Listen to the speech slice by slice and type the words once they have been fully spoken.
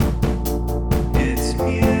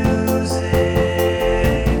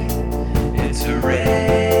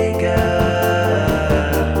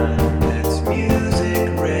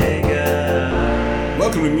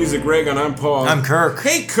Craig, and I'm Paul. I'm Kirk.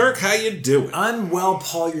 Hey, Kirk, how you doing? I'm well,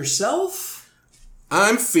 Paul. Yourself?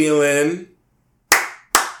 I'm feeling...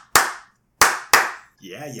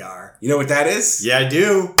 Yeah, you are. You know what that is? Yeah, I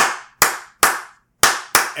do.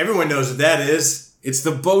 Everyone knows what that is. It's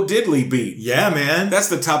the Bo Diddley Beat. Yeah, man. That's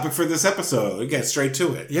the topic for this episode. We get straight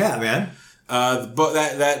to it. Yeah, man.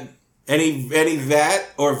 Any that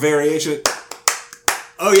or variation...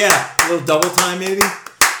 Oh, yeah. A little double time, maybe?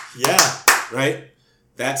 Yeah. Right?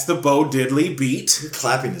 That's the Bo Diddley Beat. Your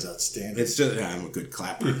clapping is outstanding. It's just... I'm a good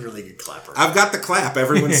clapper. You're a really good clapper. I've got the clap.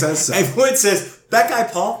 Everyone says so. Everyone says, that guy,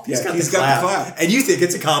 Paul, he's got the clap. And you think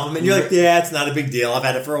it's a compliment. You're like, yeah, it's not a big deal. I've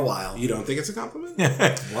had it for a while. You don't think it's a compliment?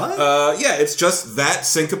 What? Yeah, it's just that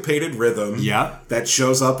syncopated rhythm that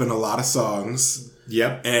shows up in a lot of songs.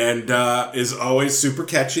 Yep. And is always super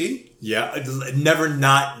catchy. Yeah. Never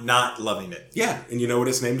not loving it. Yeah. And you know what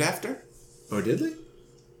it's named after? Bo Diddley?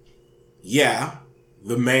 Yeah.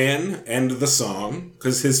 The man and the song.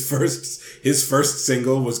 Because his first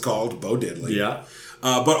single was called Bo Diddley. Yeah.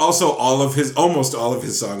 But also almost all of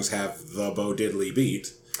his songs have the Bo Diddley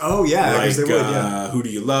beat. Oh, yeah. Like, they would, yeah. Who Do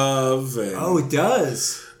You Love? And, it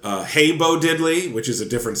does. Hey Bo Diddley, which is a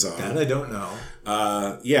different song. That I don't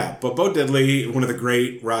know. Yeah, but Bo Diddley, one of the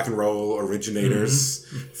great rock and roll originators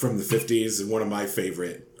from the 50s, and one of my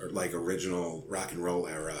favorite, original rock and roll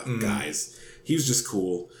era guys. He was just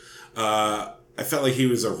cool. I felt like he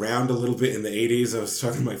was around a little bit in the 80s. I was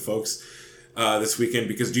talking to my folks this weekend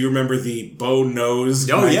because do you remember the Bo Knows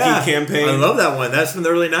Nike campaign? I love that one. That's from the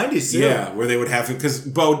early 90s too. Yeah, where they would have because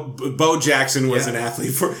Bo Jackson was an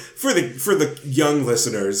athlete for the young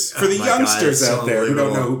listeners, for the youngsters out there who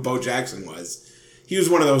don't know who Bo Jackson was. He was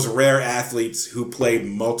one of those rare athletes who played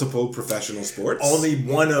multiple professional sports. Only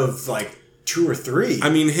one of two or three. I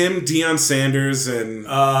mean, him, Deion Sanders, and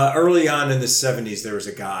early on in the 70s, there was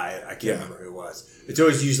a guy I can't remember who it was. It's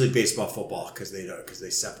always usually baseball, football because they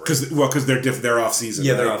separate. Because they're off season.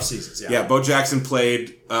 Yeah, right? they're off seasons. Yeah. Yeah, Bo Jackson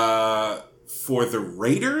played for the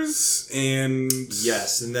Raiders and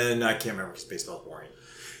yes, and then I can't remember because baseball's boring.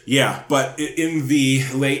 Yeah, but in the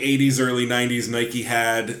late 80s, early 90s, Nike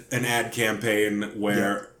had an ad campaign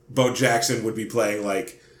where Bo Jackson would be playing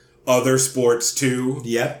other sports too.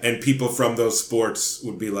 Yeah. And people from those sports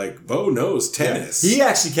would be like, Bo knows tennis. Yeah. He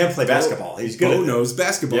actually can play basketball. He's good. Bo knows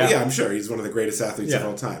basketball. Yeah, I'm sure. He's one of the greatest athletes of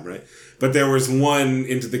all time, right? But there was one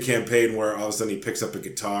into the campaign where all of a sudden he picks up a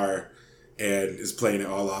guitar and is playing it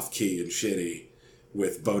all off key and shitty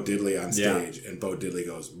with Bo Diddley on stage. And Bo Diddley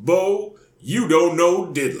goes, Bo, you don't know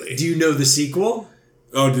Diddley. Do you know the sequel?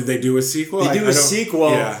 Oh, did they do a sequel? They do a sequel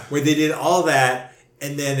where they did all that,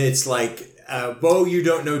 and then it's Bo, you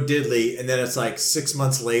don't know Diddley, and then it's 6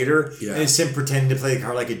 months later, and it's him pretending to play the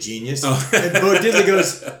guitar like a genius. Oh. And Bo Diddley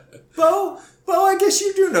goes, Bo, I guess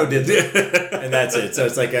you do know Diddley. And that's it. So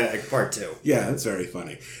it's a part two. Yeah, that's very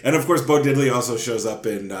funny. And of course, Bo Diddley also shows up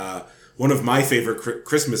in one of my favorite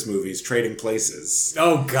Christmas movies, Trading Places.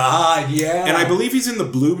 Oh, God, yeah. And I believe he's in the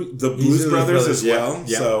Blues Brothers as well.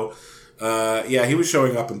 Yeah. So, he was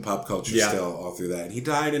showing up in pop culture still all through that. And he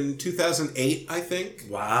died in 2008, I think.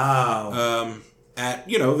 Wow. At,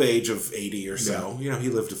 the age of 80 or so. Yeah. He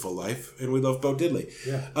lived a full life, and we love Bo Diddley.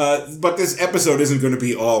 Yeah. But this episode isn't going to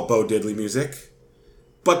be all Bo Diddley music.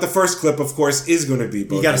 But the first clip, of course, is going to be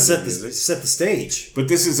Bo Diddley. You got to set the stage. But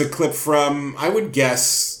this is a clip from, I would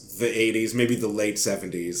guess, the 80s, maybe the late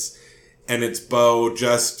 70s. And it's Bo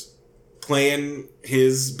just playing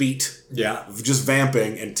his beat. Yeah. Just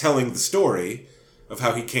vamping and telling the story of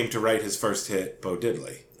how he came to write his first hit, Bo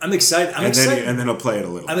Diddley. I'm excited. And then he'll play it a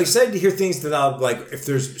little. I'm excited to hear things that I'll, if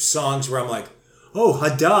there's songs where I'm like, oh,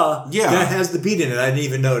 duh. Yeah. That has the beat in it. I didn't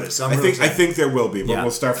even notice. So I think there will be, but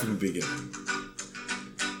we'll start from the beginning.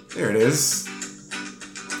 There it is.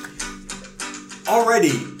 Already.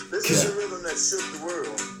 This is a rhythm that shook the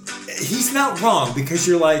world. He's not wrong because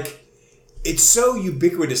you're it's so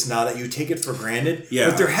ubiquitous now that you take it for granted. Yeah.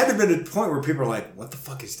 But there had to have been a point where people are like, what the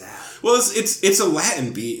fuck is that? Well, it's a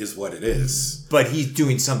Latin beat is what it is. But he's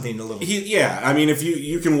doing something a little... I mean, if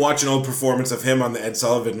you can watch an old performance of him on the Ed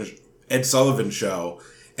Sullivan show,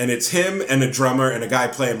 and it's him and a drummer and a guy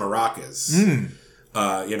playing maracas.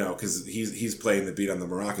 Because he's playing the beat on the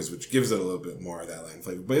maracas, which gives it a little bit more of that Latin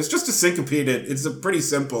flavor. But it's just it's a pretty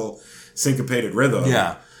simple syncopated rhythm.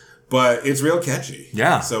 Yeah. But it's real catchy.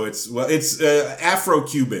 Yeah. So it's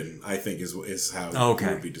Afro-Cuban, I think, is how it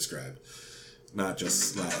would be described. Not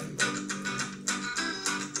just Latin.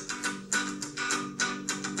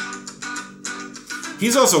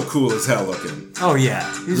 He's also cool as hell looking. Oh, yeah.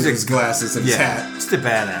 He's with his glasses and his hat. Just a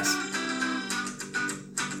badass.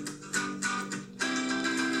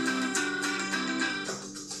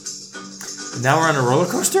 Now we're on a roller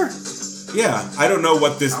coaster? Yeah, I don't know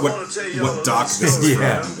what this, what doc this is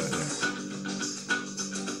from. But,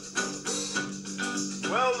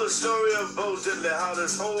 Well, the story of Bo Diddley, how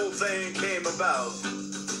this whole thing came about.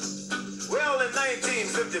 Well, in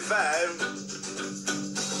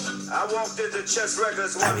 1955, I walked into Chess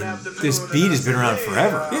Records one afternoon. This beat has been around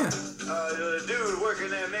forever. yeah. A dude working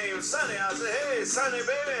there named Sonny. I said, hey, Sonny, baby.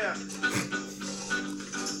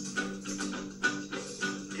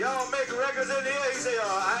 Y'all make records in here? He said,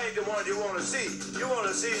 I ain't the one you want to see. You want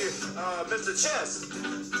to see Mr. Chess.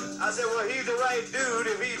 I said, well, he's the right dude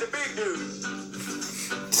if he's the big dude.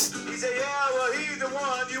 He said, yeah, well, he's the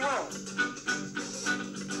one you want.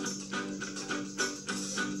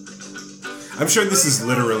 I'm sure this is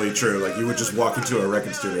literally true. Like, you would just walk into a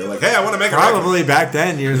record studio like, hey, I want to make a Probably record. back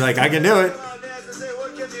then, you're like, I can do it. What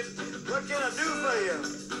can I do for you?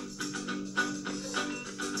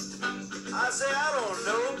 I say, I don't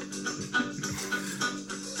know.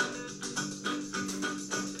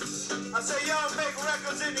 I say, y'all make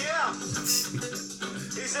records in the air.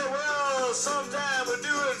 He said, well, sometime we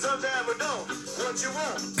do it, sometime we don't. What you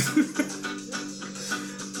want?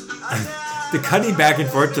 The cutting back and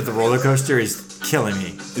forth to the roller coaster is killing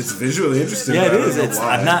me. It's visually interesting. Yeah, it but is. I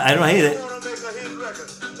don't know why. I don't hate it. I want to make a hit record.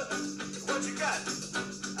 What you got? I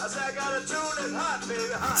said, I got a tune that's hot,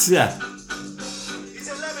 baby, hot. Yeah. He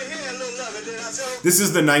said, let me hear a little of it. Then I said, This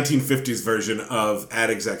is the 1950s version of ad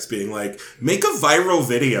execs being like, make a viral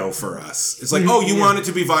video for us. It's like, oh, you want it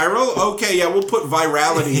to be viral? Okay, yeah, we'll put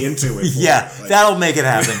virality into it. Yeah, Like, that'll make it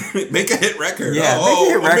happen. make a hit record. Yeah, oh, make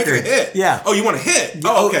a hit record. Make a hit. Yeah. Oh, you want a hit?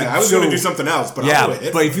 Oh, okay. I was so- going to do something else, but I'll do a Yeah,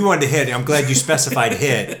 hit. but if you wanted to hit, I'm glad you specified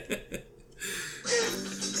hit. the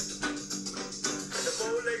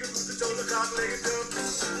bow-legged rooster told the cock-legged duck,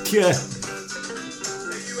 Yeah.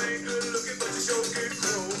 say you ain't good looking, but you sure get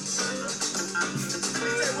crow. He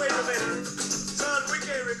said, wait a minute, son, we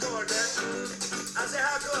can't record that. I said,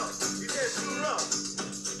 how come? He said, it's too rough.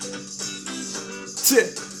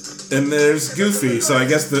 And there's Goofy, so I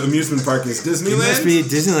guess the amusement park is It Disneyland. must be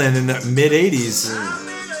Disneyland in the mid 80s. I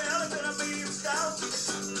made an elephant, I made him stout. I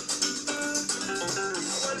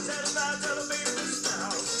wasn't satisfied till I made him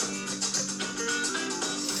stout. I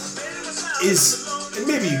made him a sound. And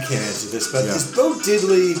maybe you can't answer this, but Yeah. is Bo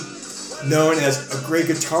Diddley known as a great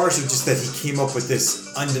guitarist, or just that he came up with this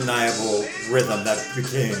undeniable rhythm that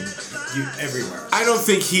became everywhere? I don't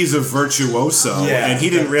think he's a virtuoso, Yeah. and he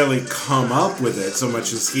didn't really come up with it so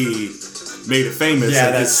much as he made it famous. Yeah,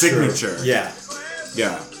 like that's his signature. True. Yeah.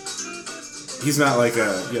 Yeah. He's not like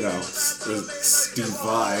a, Steve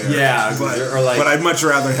Vai. Yeah, or like- but I'd much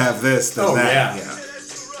rather have this than Oh, that. yeah.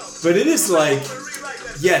 But it is like,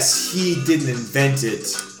 yes, he didn't invent it.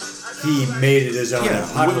 He made it his own. and Yeah,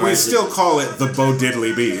 we popularized still call it the Bo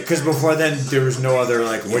Diddley Beat. Because before then, there was no other,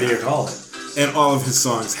 like, what do you call it? And all of his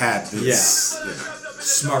songs had this. Yeah.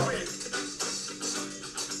 Smartly.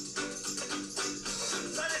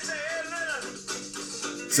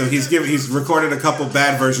 So he's recorded a couple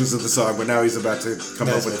bad versions of the song, but now he's about to come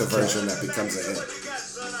up with the version that becomes a hit. He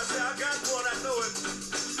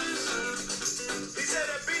said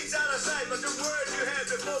that beats out of sight, but the words you had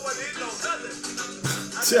before wasn't hitting on nothing.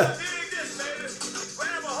 I said, dig this, baby.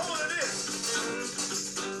 Grab a hold of this.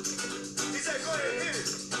 He said, go ahead, hit it.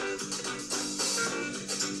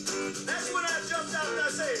 That's when I jumped out and I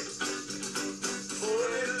said, oh,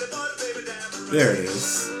 little body, baby, down. There it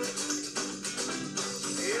is.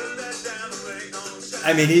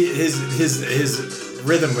 I mean, his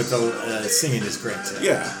rhythm with the singing is great too.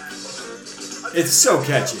 Yeah. It's so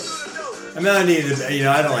catchy. I mean,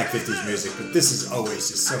 I don't like 50s music, but this is always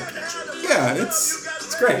just so catchy. Yeah,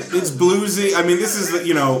 it's great. It's bluesy. I mean, this is,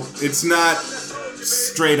 it's not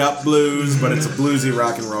straight up blues, but it's a bluesy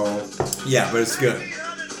rock and roll. Yeah, but it's good.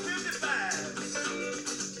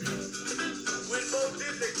 When Bo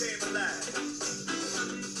Diddley came alive,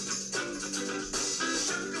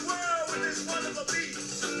 shook the world with this wonderful beat.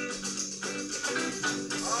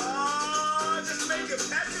 Oh, just make it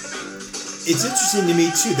catch a beat. It's interesting to me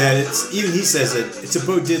too that he says it's a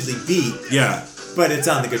Bo Diddley beat, Yeah. but it's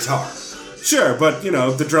on the guitar. Sure, but,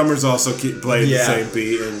 the drummers also keep playing Yeah. the same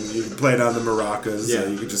beat, and you can play it on the maracas, Yeah. or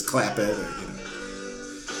you can just clap it, or,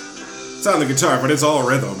 It's on the guitar, but it's all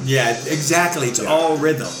rhythm. Yeah, exactly. It's all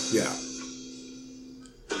rhythm. Yeah.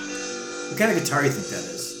 What kind of guitar do you think that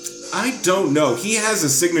is? I don't know. He has a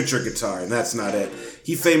signature guitar, and that's not it.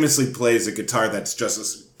 He famously plays a guitar that's just a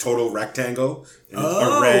total rectangle.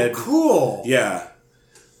 A red. Cool. Yeah.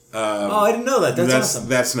 I didn't know that. That's awesome.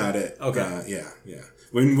 That's not it. Okay. Yeah.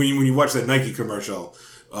 When you watch that Nike commercial,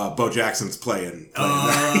 Bo Jackson's playing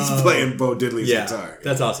that. He's playing Bo Diddley's guitar.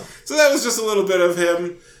 That's awesome. So that was just a little bit of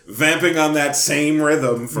him. vamping on that same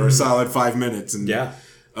rhythm for a solid 5 minutes and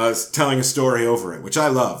telling a story over it, which I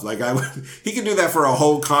love. Like he could do that for a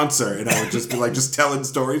whole concert, and I would just be like just telling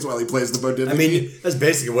stories while he plays the Bo Diddley Beat. That's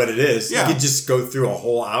basically what it is. Yeah. You could just go through a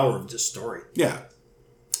whole hour of just story. Yeah,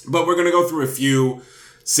 but we're gonna go through a few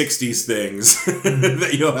 60s things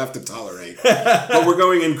that you'll have to tolerate. But we're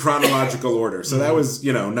going in chronological order. So that was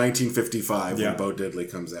 1955 when Bo Diddley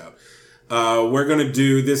comes out. We're going to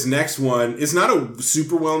do this next one. It's not a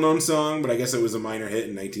super well-known song, but I guess it was a minor hit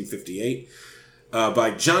in 1958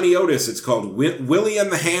 by Johnny Otis. It's called Willie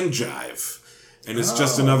and the Hand Jive. And it's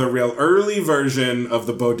just another real early version of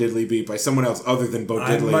the Bo Diddley Beat by someone else other than Bo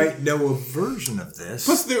Diddley. I might know a version of this.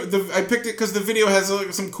 Plus, I picked it because the video has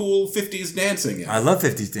some cool 50s dancing in it. I love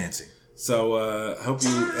 50s dancing. So I hope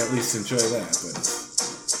you at least enjoy that.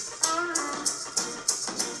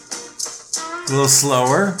 But a little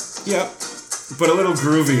slower. Yep. But a little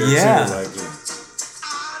groovier too.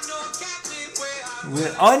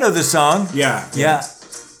 I know the song. Yeah.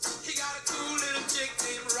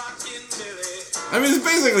 I mean, it's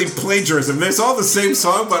basically plagiarism. It's all the same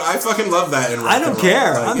song, but I fucking love that in rock and roll. I don't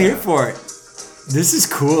care. I'm here for it. This is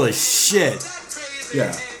cool as shit.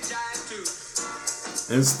 Yeah.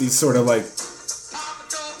 And it's these sort of like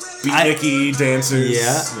beatniky dancers.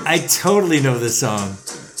 Yeah. I totally know this song.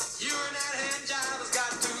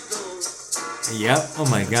 Yep. Oh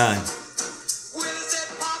my god.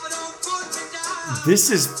 This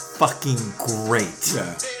is fucking great.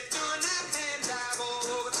 Yeah.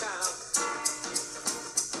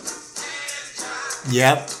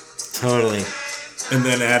 Yep. Totally. And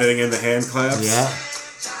then adding in the hand claps. Yeah.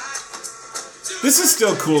 This is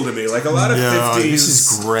still cool to me. Like a lot of 50s. This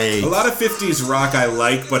is great. A lot of 50s rock I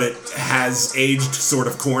like, but it has aged sort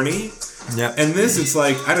of corny. Yeah. And this, it's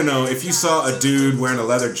like, I don't know, if you saw a dude wearing a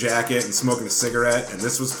leather jacket and smoking a cigarette and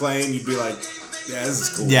this was playing, you'd be like, yeah, this is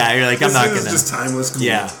cool. Yeah, you're like, I'm not gonna. This is just timeless cool.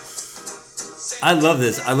 Yeah. I love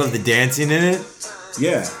this. I love the dancing in it.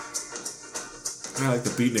 Yeah. I like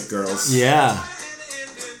the beatnik girls. Yeah.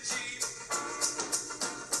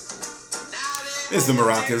 There's the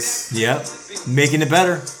maracas. Yep. Making it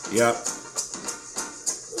better. Yep.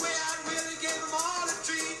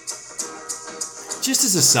 Just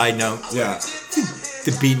as a side note. Yeah.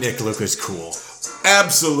 The beatnik look is cool.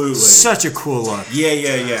 Absolutely. Such a cool look.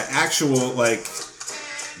 Yeah. Actual, like,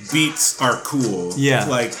 beats are cool. Yeah.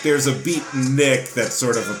 Like, there's a beatnik that's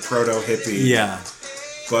sort of a proto-hippie. Yeah.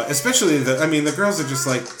 But especially the girls are just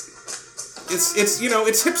like, it's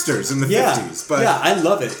hipsters in the 50s. But yeah, I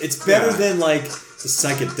love it. It's better than like the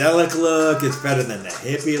psychedelic look. It's better than the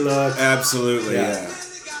hippie look. Absolutely, yeah.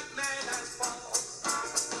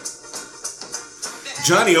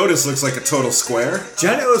 Johnny Otis looks like a total square.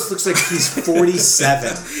 Johnny Otis looks like he's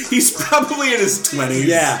 47. He's probably in his 20s.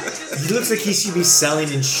 Yeah. He looks like he should be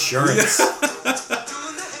selling insurance.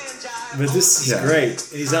 But this is great.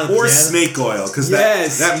 And he's on or piano. snake oil, because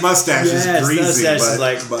that mustache is greasy.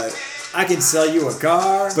 But I can sell you a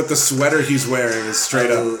car. But the sweater he's wearing is straight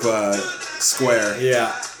up square.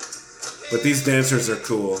 Yeah. But these dancers are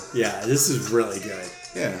cool. Yeah, this is really good.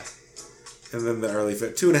 Yeah. And then the early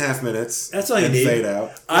 2.5 minutes. That's all you need. Fade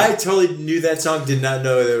out. I totally knew that song. Did not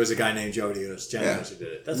know there was a guy named Johnny Otis. Johnny Otis who did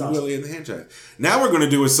it. That's awesome. Willie and the Hand Jive. Now we're going to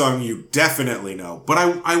do a song you definitely know. But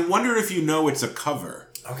I wonder if you know it's a cover.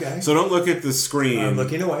 Okay. So don't look at the screen. I'm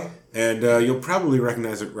looking away. And you'll probably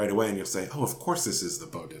recognize it right away. And you'll say, oh, of course this is the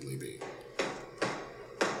Bo Diddley Beat.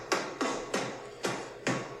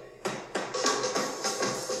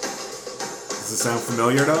 Does it sound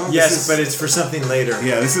familiar at all? Yes, but it's for something later.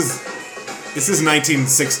 Yeah, this is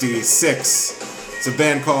 1966. It's a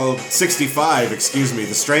band called 65, the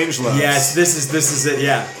Strangeloves. Yes, this is it,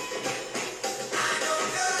 yeah.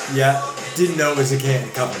 Yeah, didn't know it was a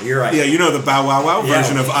cover. You're right. Yeah, you know the Bow Wow Wow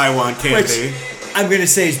version of I Want Candy. Which I'm going to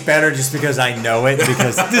say is better just because I know it,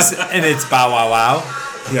 because and it's Bow Wow Wow.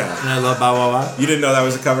 Yeah. And I love Bow Wow Wow. You didn't know that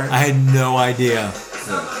was a cover? I had no idea.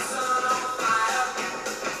 Yeah.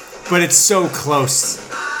 But it's so close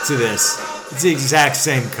to this. It's the exact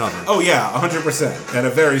same cover. Oh, yeah, 100%. And a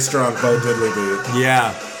very strong Bo Diddley Beat.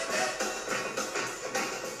 Yeah.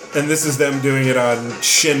 And this is them doing it on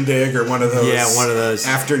Shindig or one of those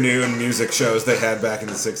afternoon music shows they had back in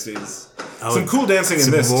the 60s. Oh, some cool dancing in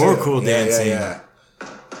this, more cool dancing. Yeah.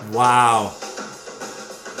 Wow.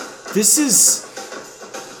 This is...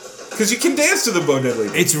 Because you can dance to the Bo Diddley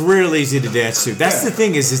Beat. It's real easy to dance to. That's the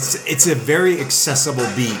thing, is it's a very accessible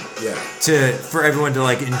beat. Yeah. For everyone to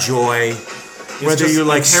like enjoy. Whether you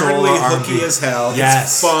like soul or hooky R&B. as hell. Yes.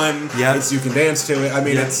 It's fun. Yep. You can dance to it. I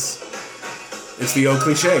mean, it's the old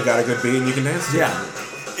cliche. Got a good beat and you can dance to it. Yeah.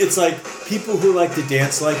 It's like people who like to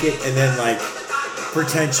dance like it and then like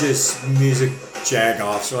pretentious music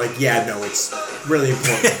jag-offs are like, yeah, no, it's really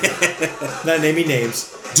important. Not naming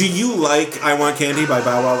names. Do you like I Want Candy by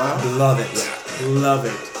Bow Wow Wow? Love it. Yeah. Love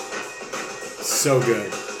it. So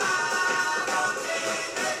good.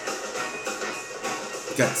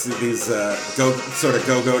 Got these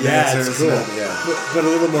go-go Yeah, dancers. it's cool. Yeah. But a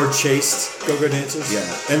little more chaste go-go dancers. Yeah.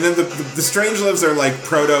 And then the Strangelove are like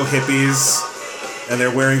proto-hippies, and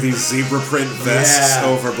they're wearing these zebra print vests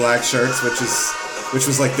over black shirts, which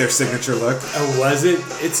was like their signature look. Oh, was it?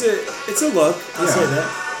 It's a look. I'll say that.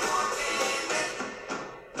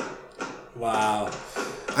 Wow.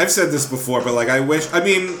 I've said this before, but like we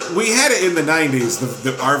had it in the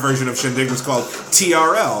 90s. Our version of Shindig was called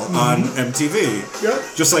TRL on MTV.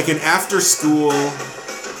 Yep. Just like an after-school,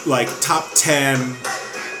 like top 10,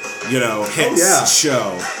 hits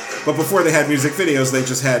show. But before they had music videos, they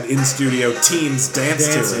just had in-studio teens dance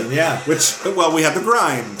to it. Yeah. We had The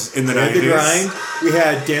Grind in the 90s. We had The Grind. We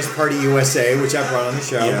had Dance Party USA, which I brought on the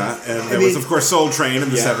show. Yeah, and there was, of course, Soul Train in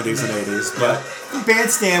the 70s and 80s. But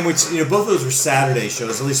Bandstand, which, both of those were Saturday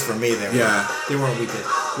shows, at least for me. They weren't weekday.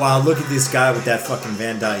 Wow, look at this guy with that fucking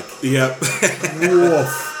Van Dyke. Yep.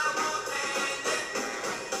 Woof.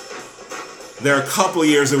 They're a couple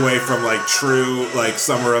years away from like true like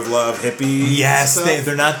Summer of Love hippie. Yes, stuff.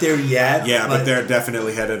 they're not there yet. Yeah, but they're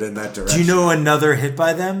definitely headed in that direction. Do you know another hit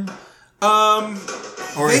by them?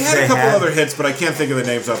 Or they had a couple other hits, but I can't think of the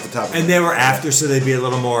names off the top of my head. And they were after, so they'd be a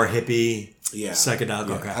little more hippie, psychedelic.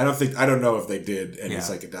 Yeah. Okay. I don't know if they did any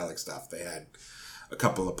psychedelic stuff. They had a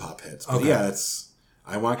couple of pop hits. But it's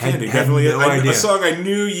I Want Candy. Definitely a song I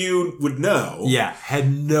knew you would know. Yeah,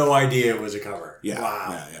 had no idea it was a cover. Yeah.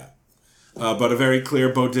 Wow. Yeah. But a very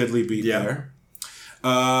clear Bo Diddley beat there.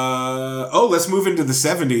 Let's move into the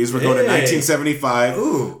 70s. We're going to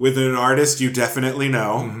 1975 with an artist you definitely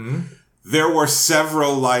know. Mm-hmm. There were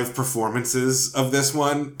several live performances of this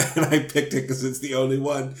one, and I picked it because it's the only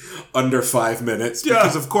one under 5 minutes.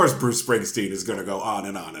 Because, of course, Bruce Springsteen is going to go on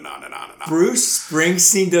and on and on and on and on. Bruce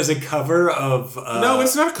Springsteen does a cover of... no,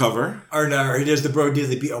 it's not a cover. Or no, he does the Bo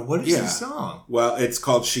Diddley Beat. Oh, what is the song? Well, it's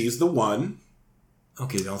called She's the One.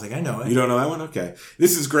 Okay, don't think I know it. You don't know that one? Okay.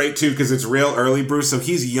 This is great, too, because it's real early Bruce. So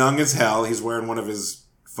he's young as hell. He's wearing one of his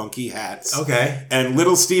funky hats. Okay. And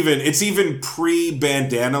Little Steven, it's even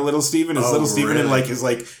pre-bandana Little Steven. It's Little Steven in like his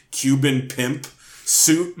like Cuban pimp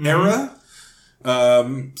suit era.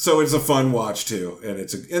 So it's a fun watch, too. And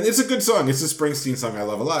it's a good song. It's a Springsteen song I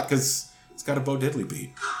love a lot because it's got a Bo Diddley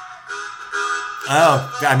beat.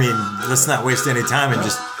 Oh, I mean, let's not waste any time and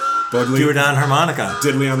just do it on harmonica.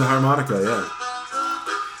 Diddley on the harmonica, yeah.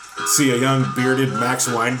 See a young bearded Max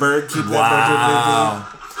Weinberg keep that Bo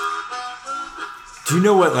Diddley beat. Do you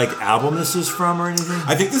know what like album this is from or anything?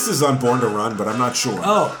 I think this is on Born to Run, but I'm not sure.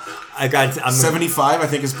 Oh, I'm 75. I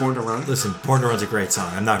think is Born to Run. Listen, Born to Run's a great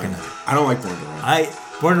song. I'm not gonna. I don't like Born to Run.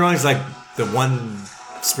 Born to Run is like the one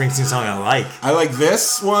Springsteen song I like. I like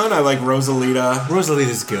this one. I like Rosalita.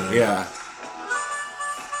 Rosalita's good. Yeah.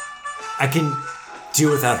 I can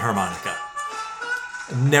do without harmonica.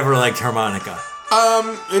 Never liked harmonica.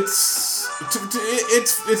 It's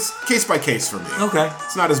case by case for me. Okay.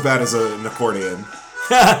 It's not as bad as an accordion.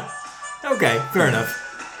 Okay, fair enough.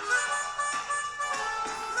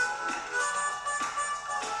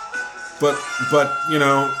 But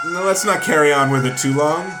let's not carry on with it too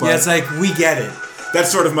long. But it's like we get it.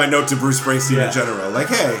 That's sort of my note to Bruce Springsteen in general. Like,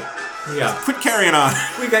 hey, quit carrying on.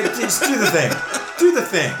 We got just do the thing. Do the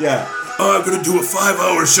thing. Yeah. Oh, I'm gonna do a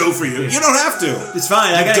 5-hour show for you. You don't have to. It's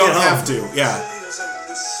fine. I gotta don't get home. have to. Yeah.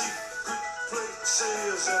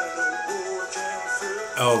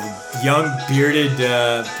 Oh, young bearded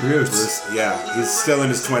Bruce. Yeah, he's still in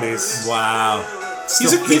his 20s. Wow.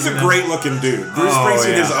 He's a great looking dude. Bruce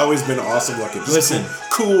Springsteen has always been awesome looking. Listen,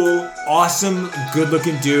 cool, awesome, good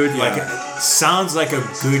looking dude. Yeah. Like sounds like a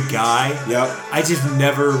good guy. Yep. I just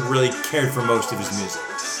never really cared for most of his music.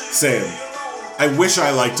 Same. I wish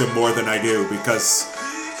I liked him more than I do because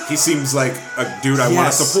he seems like a dude I want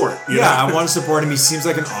to support. You know? I want to support him. He seems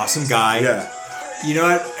like an awesome guy. Yeah. You know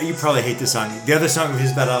what? You probably hate this song. The other song of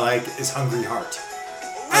his that I like is Hungry Heart.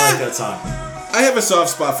 I like that song. I have a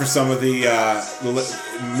soft spot for some of the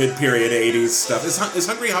mid-period 80s stuff. Is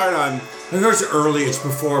Hungry Heart on... Hungry Heart's early. It's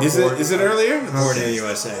before... Is it earlier? Born in the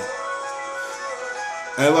USA.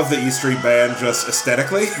 I love the E Street Band just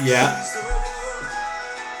aesthetically. Yeah.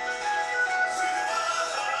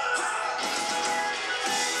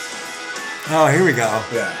 Oh, here we go.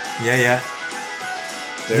 Yeah. Yeah.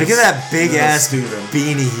 Look at that big ass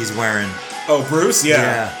beanie he's wearing. Oh, Bruce?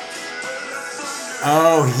 Yeah.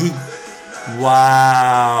 Oh,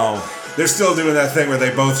 wow. They're still doing that thing where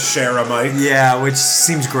they both share a mic. Yeah, which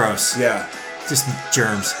seems gross. Yeah. Just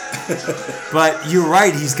germs. But you're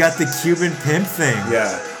right. He's got the Cuban pimp thing.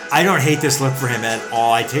 Yeah. I don't hate this look for him at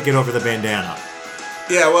all. I take it over the bandana.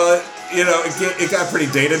 Yeah, well, it got pretty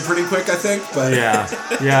dated pretty quick, I think. But yeah.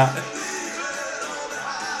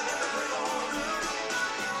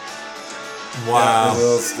 Wow.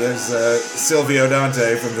 Yeah, there's Silvio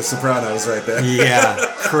Dante from The Sopranos right there. Yeah,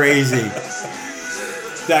 crazy.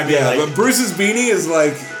 But Bruce's beanie is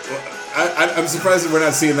like... I'm surprised that we're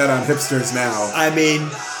not seeing that on hipsters now. I mean...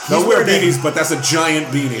 They'll wear beanies, but that's a giant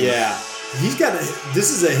beanie. Yeah. He's got this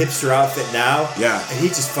is a hipster outfit now. Yeah. And he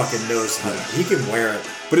just fucking knows how he can wear it.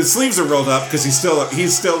 But his sleeves are rolled up because he's still the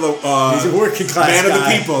he's a working class man guy. of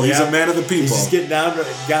the people. He's a man of the people. He's just getting down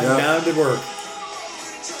to work.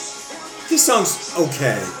 This song's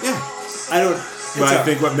okay. Yeah. But I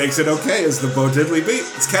think what makes it okay is the Bo Diddley beat.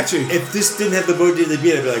 It's catchy. If this didn't have the Bo Diddley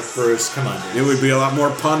beat, I'd be like, Bruce, come on, dude. It would be a lot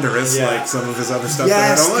more ponderous, like some of his other stuff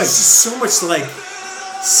that I don't like. There's just so much like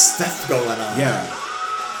stuff going on. Yeah.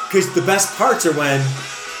 Because the best parts are when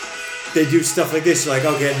they do stuff like this. You're like,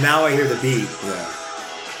 okay, now I hear the beat. Yeah.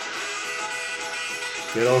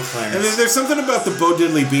 Good old Clarence. And there's something about the Bo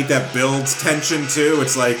Diddley beat that builds tension too.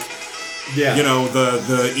 It's like,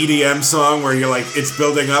 the EDM song where you're like, it's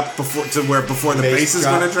building up before the bass is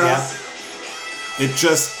going to drop. Yeah. It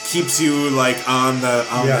just keeps you like on the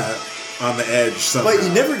edge. Somehow. But you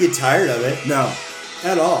never get tired of it. No,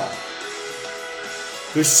 at all.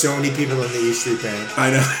 There's so many people in the E Street Band.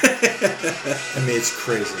 I know. I mean, it's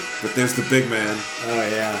crazy. But there's the big man. Oh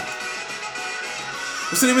yeah.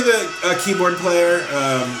 What's the name of the keyboard player?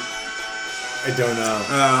 I don't know.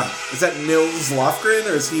 Is that Nils Lofgren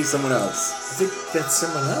or is he someone else? I think that's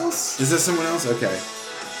someone else. Is that someone else? Okay.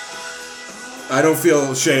 I don't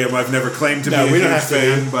feel shame. I've never claimed to be a huge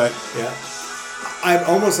fan, but yeah. I'm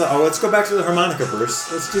almost like, let's go back to the harmonica,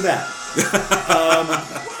 Bruce. Let's do that.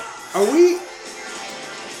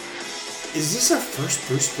 Is this our first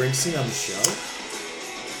Bruce Springsteen on the show?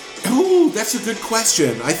 Oh, that's a good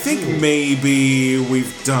question. I think maybe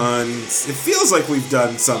we've done... It feels like we've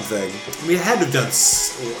done something. We had to have done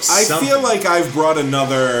something. I feel like I've brought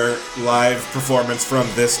another live performance from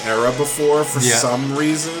this era before for some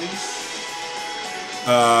reason.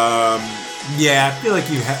 Yeah, I feel like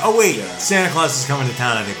you have... Oh, wait. Yeah. Santa Claus is Coming to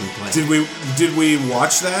Town, I think we played. Did we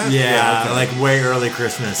watch that? Yeah, okay. Like way early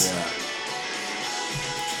Christmas. Yeah.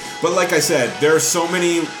 But like I said, there are so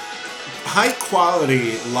many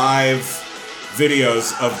high-quality live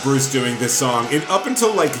videos of Bruce doing this song up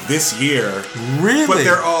until like this year. Really? But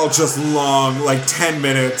they're all just long, like 10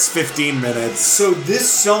 minutes, 15 minutes. So this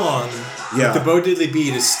song, with the Bo Diddley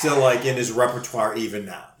beat, is still like in his repertoire even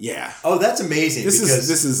now. Yeah. Oh, that's amazing. This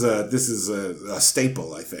is a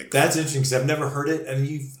staple, I think. That's interesting because I've never heard it,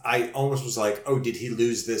 and I almost was like, oh, did he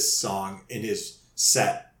lose this song in his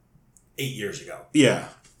set 8 years ago? Yeah.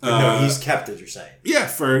 No, he's kept it, you're saying. Yeah,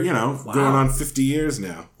 for, going on 50 years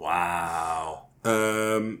now. Wow.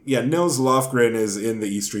 Nils Lofgren is in the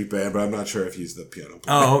E Street Band, but I'm not sure if he's the piano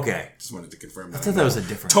player. Oh, okay. Just wanted to confirm that. I thought that was a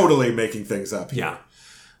different Totally one. Making things up here.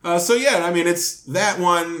 Yeah. It's that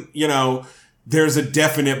one, there's a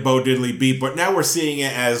definite Bo Diddley beat, but now we're seeing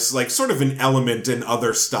it as like sort of an element in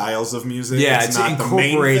other styles of music. Yeah, it's not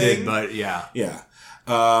incorporated, the main thing. But yeah. Yeah.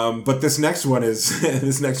 But this next one is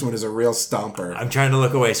a real stomper. I'm trying to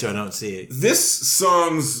look away so I don't see it. This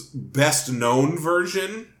song's best known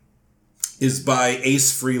version is by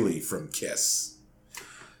Ace Frehley from Kiss.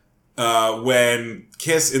 When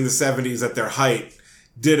Kiss in the 70s at their height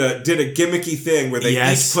did a gimmicky thing where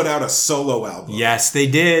they each put out a solo album. Yes, they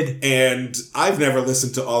did. And I've never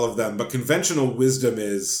listened to all of them, but conventional wisdom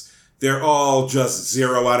is they're all just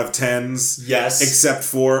 0 out of 10s. Yes. Except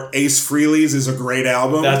for Ace Frehley's is a great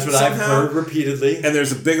album. That's what I've heard repeatedly. And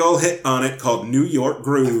there's a big old hit on it called New York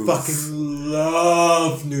Groove. I fucking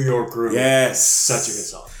love New York Groove. Yes. Such a good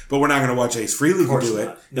song. But we're not going to watch Ace Frehley do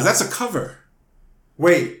it. Because that's a cover.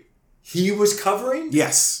 Wait. He was covering?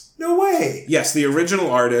 Yes. No way. Yes, the original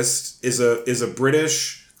artist is a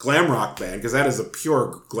British glam rock band, because that is a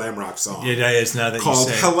pure glam rock song. It is, now that you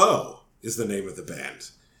say. Called Hello is the name of the band.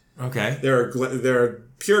 Okay. They're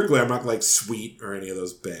pure glam rock like Sweet or any of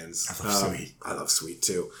those bands. I love Sweet. I love Sweet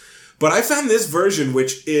too. But I found this version,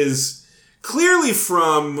 which is clearly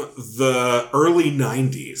from the early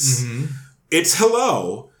 90s. Mm-hmm. It's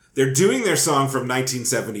Hello. They're doing their song from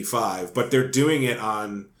 1975, but they're doing it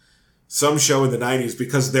on some show in the 90s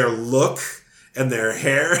because their look and their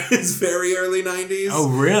hair is very early 90s. Oh,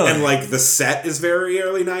 really? And like the set is very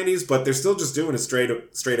early 90s, but they're still just doing a straight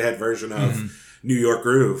ahead version of New York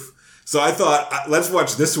Groove. So I thought, let's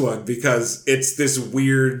watch this one because it's this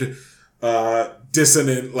weird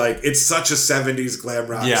dissonant, like, it's such a 70s glam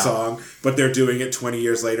rock song, but they're doing it 20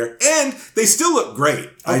 years later. And they still look great,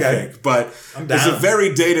 I think. But it's a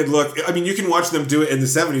very dated look. I mean, you can watch them do it in the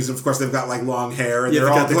 70s. Of course, they've got, like, long hair, and they're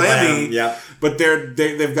all glammy. But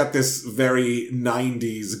they've got this very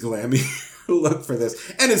 90s glammy look for this.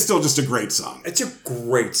 And it's still just a great song. It's a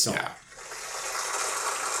great song. Yeah.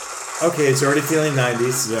 Okay, it's already feeling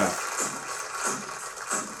 90s. Yeah.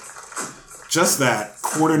 Just that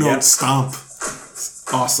quarter note stomp.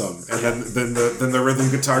 Awesome. And then the rhythm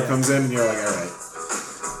guitar comes in and you're like, all right.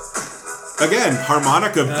 Again,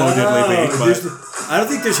 harmonica Bo Diddley Beat, but I don't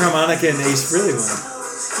think there's harmonica in the Ace Frehley one.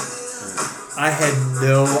 I had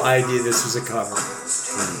no idea this was a cover.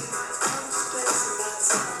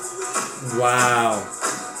 Wow.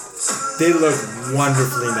 They look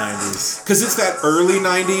wonderfully 90s. Because it's that early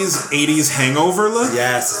 90s, 80s hangover look.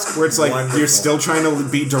 Yes. Where it's like you're still trying to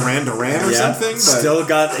be Duran Duran or something. But still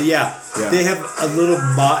got, They have a little,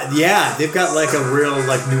 they've got like a real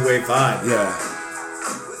like new wave vibe. Yeah.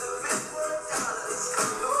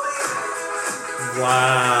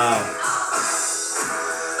 Wow.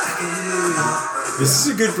 This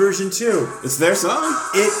is a good version too. It's their song?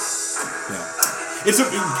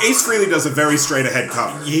 Ace Frehley does a very straight ahead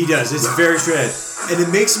cover. He does. It's very straight ahead. And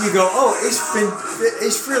it makes me go, oh, Ace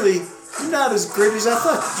Frehley, not as great as I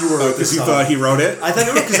thought you were. Oh, because you thought he wrote it? I thought he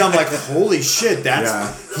wrote it because I'm like, holy shit,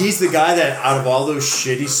 he's the guy that out of all those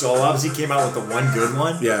shitty solo albums, he came out with the one good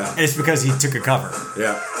one. Yeah. And it's because he took a cover.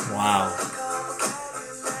 Yeah. Wow.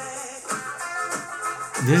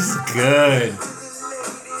 This is good.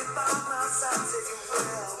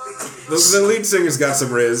 The lead singer's got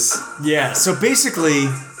some riz. Yeah, so basically,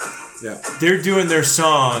 they're doing their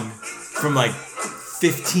song from like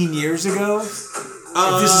 15 years ago.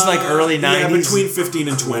 If this is like early 90s. Yeah, between 15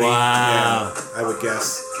 and 20. Wow. Yeah, I would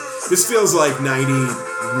guess. This feels like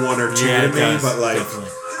 91 or 2 to me, but like...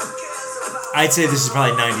 Definitely. I'd say this is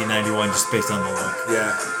probably 90, 91 just based on the look.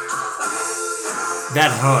 Yeah.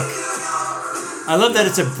 That hook. I love that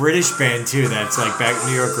it's a British band too. That's like back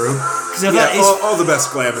New York group. Because I thought all the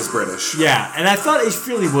best glam is British. Yeah, and I thought Ace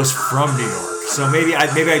Frehley was from New York, so maybe I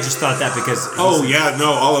just thought that because. Oh yeah,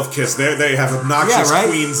 no, all of Kiss they have obnoxious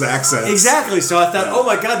Queen's accents. Exactly. So I thought, oh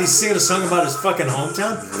my God, he's singing a song about his fucking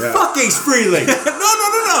hometown. Yeah. Fuck Ace Frehley. No.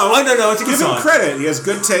 Oh no, it's a good song. Give him credit. He has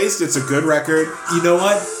good taste. It's a good record. You know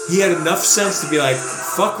what? He had enough sense to be like,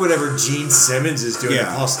 fuck whatever Gene Simmons is doing to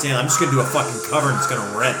Paul Stanley. I'm just gonna do a fucking cover and it's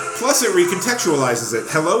gonna rip. Plus, it recontextualizes it.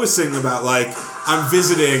 Hello is singing about like I'm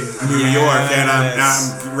visiting New York and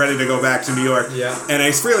I'm ready to go back to New York. Yeah. And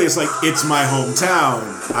Ace Frehley is like, it's my hometown.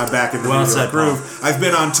 I'm back in the New York groove. I've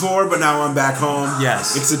been on tour, but now I'm back home.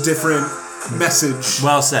 Yes. It's a different message.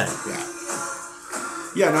 Well said. Yeah.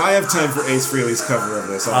 Yeah, now I have time for Ace Frehley's cover of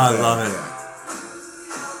this. I love it. Yeah.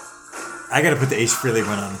 I gotta put the Ace Frehley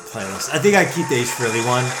one on the playlist. I think I keep the Ace Frehley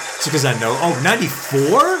one just because I know. Oh,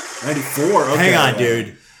 94? 94, okay. Hang on,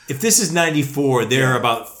 dude. If this is 94, they're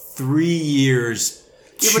about 3 years.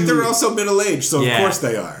 Yeah, but they're also middle-aged, so of course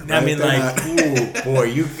they are. Right? I mean,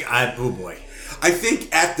 boy. I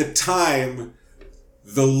think at the time,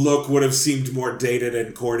 the look would have seemed more dated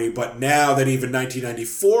and corny, but now that even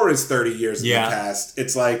 1994 is 30 years in the past,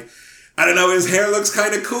 it's like, I don't know, his hair looks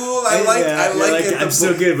kind of cool. I like it. I'm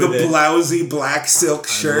so good with the blousy black silk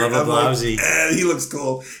shirt. I love a blousy. Like, he looks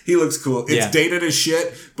cool. It's dated as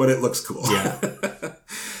shit, but it looks cool. Yeah.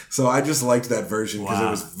 So I just liked that version because it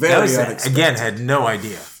was very unexpected. Again, had no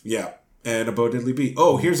idea. Yeah. And a Bo Diddley Beat.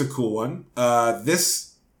 Oh, here's a cool one.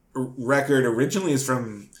 This record originally is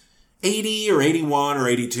from 80 or 81 or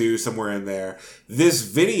 82, somewhere in there. This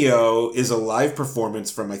video is a live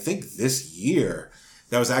performance from, I think, this year.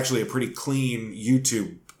 That was actually a pretty clean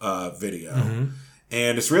YouTube video. Mm-hmm.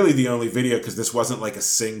 And it's really the only video because this wasn't like a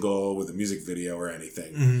single with a music video or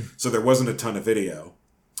anything. Mm-hmm. So there wasn't a ton of video.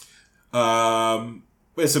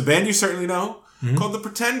 It's a band you certainly know called The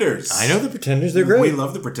Pretenders. I know The Pretenders. They're great. We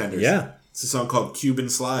love The Pretenders. Yeah. It's a song called Cuban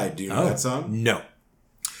Slide. Do you know that song? No.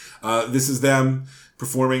 This is them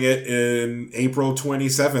performing it in April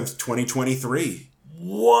 27th, 2023.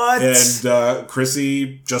 What? And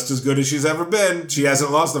Chrissy, just as good as she's ever been. She hasn't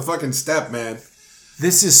lost a fucking step, man.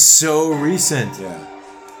 This is so recent. Yeah.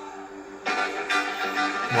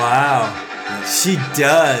 Wow. Yeah. She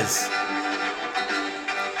does.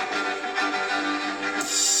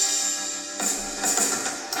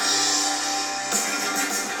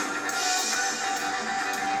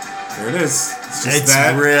 There it is. It's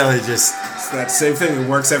really just... It's that same thing. It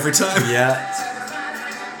works every time. Yeah.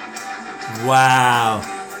 Wow.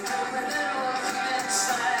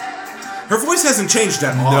 Her voice hasn't changed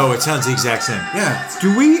at all. No, it sounds the exact same. Yeah.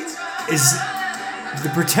 The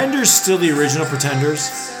Pretenders still the original Pretenders?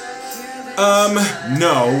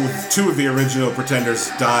 No. 2 of the original Pretenders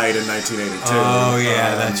died in 1982. Oh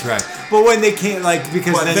yeah, that's right. But when they came, like,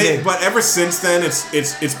 because but ever since then,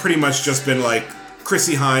 it's pretty much just been like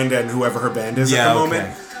Chrissy Hynde and whoever her band is at the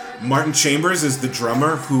moment. Martin Chambers is the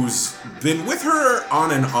drummer who's been with her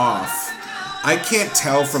on and off. I can't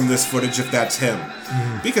tell from this footage if that's him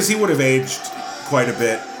because he would have aged quite a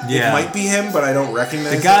bit. Yeah. It might be him, but I don't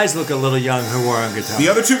recognize the guys look a little young who are on guitar. The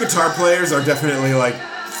other 2 guitar players are definitely like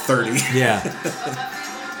 30. Yeah.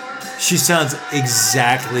 She sounds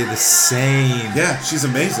exactly the same. Yeah, she's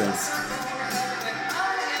amazing.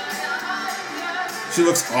 She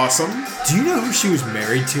looks awesome. Do you know who she was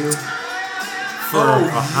married to? For a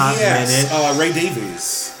hot minute? Ray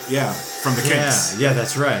Davies. Yeah, from the Kinks. Yeah,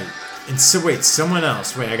 that's right. And so, wait, someone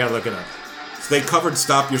else. Wait, I gotta look it up. So they covered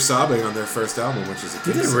Stop Your Sobbing on their first album, which is a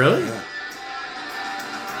Kinks. Did it really? Yeah.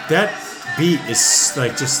 That beat is,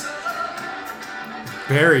 like, just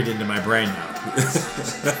buried into my brain now.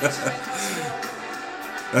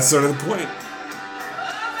 That's sort of the point.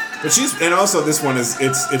 But and also this one it's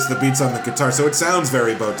the beats on the guitar, so it sounds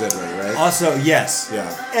very Bo Diddley, right? Also, yes.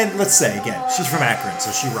 Yeah. And let's say again, she's from Akron,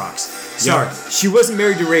 so she rocks. Sorry, she wasn't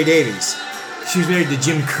married to Ray Davies. She was married to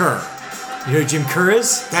Jim Kerr. You know who Jim Kerr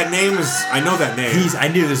is? That name is, I know that name. I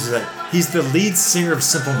knew this was he's the lead singer of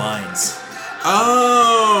Simple Minds.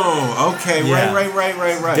 Oh, okay, Yeah. right.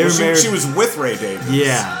 They were Well, she was with Ray Davies.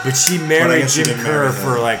 Yeah, but she married Jim Kerr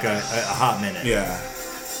for like a hot minute. Yeah.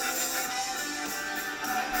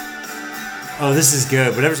 Oh, this is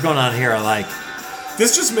good. Whatever's going on here, I like.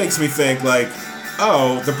 This just makes me think, like,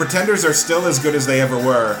 oh, the Pretenders are still as good as they ever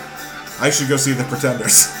were. I should go see the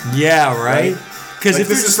Pretenders. Yeah, right? Because like, if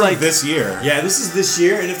this is from this year. Yeah, this is this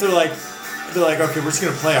year, and if they're like, okay, we're just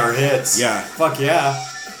gonna play our hits. Yeah. Fuck yeah.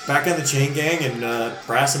 Back on the Chain Gang and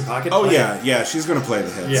Brass and Pocket. Oh yeah, she's gonna play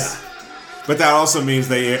the hits. Yeah. But that also means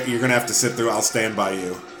you're gonna have to sit through I'll Stand By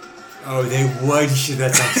You. Oh, they would.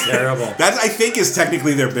 That sounds terrible. That, I think, is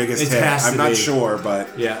technically their biggest hit. I'm not sure, but...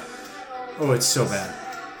 Yeah. Oh, it's so bad.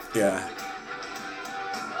 Yeah.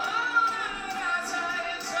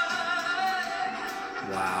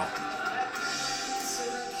 Wow.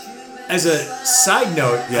 As a side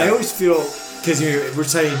note, I always feel... Because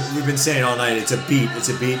we've been saying all night, it's a beat.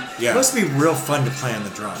 Yeah. It must be real fun to play on the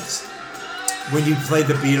drums. When you play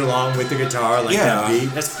the beat along with the guitar, like that beat,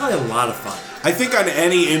 that's probably a lot of fun. I think on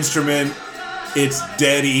any instrument, it's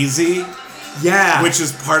dead easy. Yeah. Which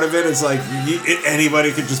is part of it. It's like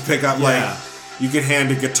anybody could just pick up, like, you could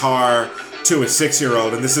hand a guitar to a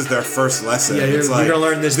 6-year-old and this is their first lesson. Yeah, you're going to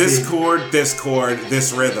learn this beat. chord, this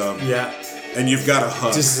rhythm. Yeah. And you've got a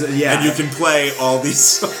hook. And you can play all these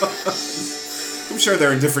songs. I'm sure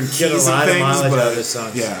they're in different keys and things, but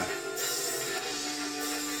songs. Yeah.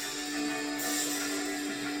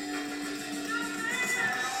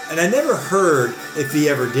 And I never heard if he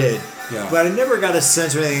ever did. Yeah. But I never got a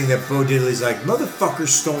sense or anything that Bo Diddley's like, motherfucker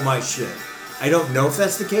stole my shit. I don't know if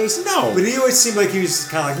that's the case. No. But he always seemed like he was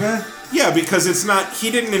kind of like, Yeah, because it's not,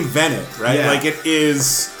 he didn't invent it, right? Yeah. Like, it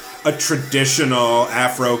is a traditional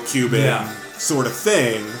Afro-Cuban sort of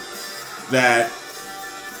thing that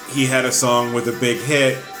he had a song with a big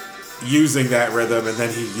hit using that rhythm, and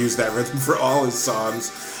then he used that rhythm for all his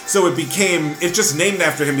songs. So it's just named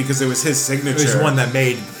after him because it was his signature. It was one that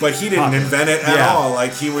made. But he didn't invent it at all.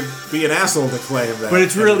 Like, he would be an asshole to claim that. But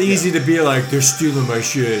it's real easy to be like, they're stealing my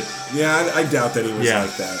shit. Yeah, I doubt that he was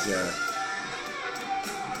like that,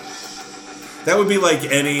 That would be like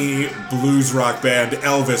any blues rock band,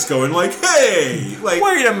 Elvis, going like, hey! Like,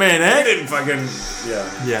 wait a minute! He didn't fucking...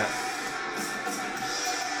 Yeah.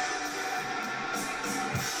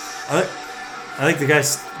 I like the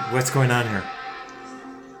guys... What's going on here?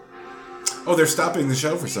 Oh, they're stopping the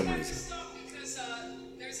show for some reason. Because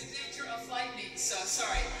there's a danger of lightning, so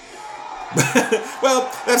sorry. Well,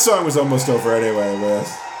 that song was almost over anyway. Oh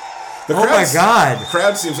my God! The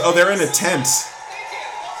crowd seems... Oh, they're in a tent. Thank you.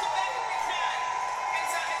 Welcome back,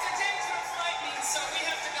 it's a danger of lightning, so we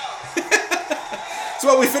have to go. So,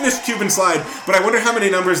 well, we finished Cuban Slide, but I wonder how many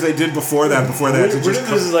numbers they did before that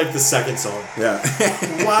This is like the second song. Yeah.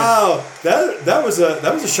 Wow, that was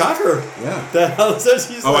a shocker. Yeah.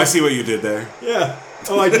 I see what you did there. Yeah.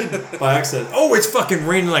 Oh, I did by accident. Oh, it's fucking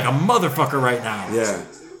raining like a motherfucker right now. Yeah.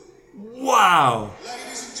 Wow.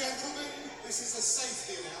 Ladies and gentlemen, this is a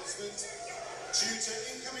safety announcement. Due to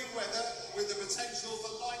incoming weather with the potential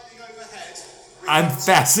for lightning overhead, I'm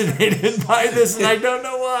fascinated by this, and I don't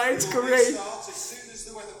know why. It's great. Start as soon as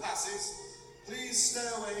the weather passes. Please stay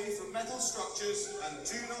away from metal structures and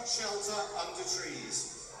do not shelter under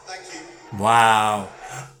trees. Thank you. Wow.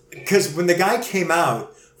 Because when the guy came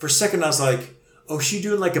out, for a second I was like, oh, she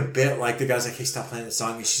doing like a bit like the guy's like, hey, stop playing the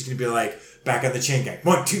song, and she's gonna be like back on the chain gang,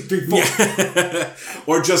 1, 2, 3, 4,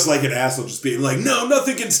 or just like an asshole, just being like, no,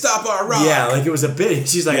 nothing can stop our rock. Yeah, like it was a bit. And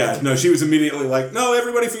she's like, no, she was immediately like, no,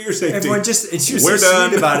 everybody for your safety. Everyone just, and she was so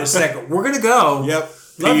sweet about it. She's like, we're gonna go. Yep.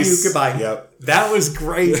 Love Peace. you. Goodbye. Yep. That was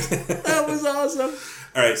great. That was awesome.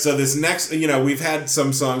 All right, so this next, we've had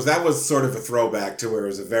some songs that was sort of a throwback to where it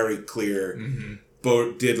was a very clear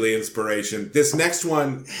Bo Diddley inspiration. This next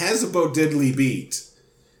one has a Bo Diddley beat,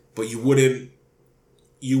 but you wouldn't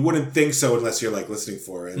think so unless you're like listening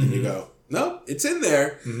for it, and then you go, no, it's in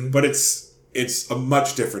there, but it's a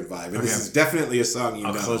much different vibe, and this is definitely a song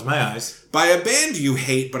I'll close my eyes. by a band you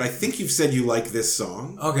hate, but I think you've said you like this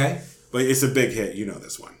song. Okay, but it's a big hit. You know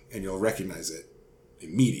this one, and you'll recognize it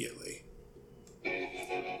immediately.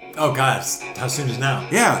 Oh God, How Soon Is Now?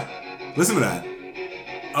 Yeah, listen to that.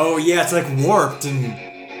 Oh yeah, it's like warped and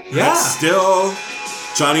That's still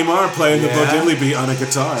Johnny Marr playing the Bo Diddley beat on a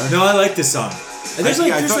guitar. No, I like this song. And there's I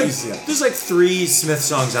there's like 3 Smith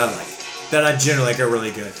songs I like that I generally like are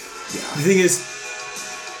really good. Yeah. The thing is,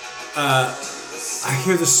 I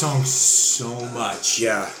hear this song so much.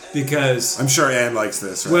 Yeah. Because I'm sure Ann likes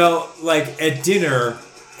this, right? Well, like at dinner,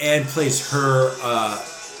 Ann plays her.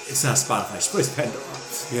 It's not Spotify. She plays Pandora.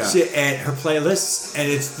 Yeah. And her playlists, and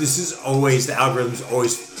this is always the algorithm's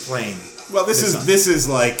always playing. Well, this is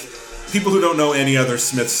like people who don't know any other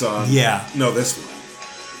Smith song. Yeah. Know this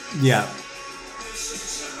one. Yeah.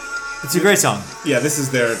 It's a great song. Yeah, this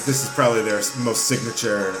is probably their most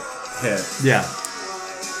signature hit. Yeah.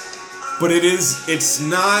 But it's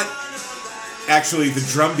not actually the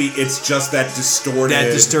drum beat, it's just that distorted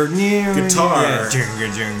guitar.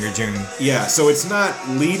 Yeah, so it's not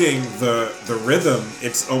leading the rhythm,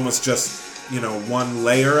 it's almost just, one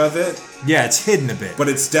layer of it. Yeah, it's hidden a bit. But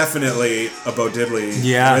it's definitely a Bo Diddley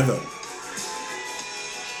rhythm.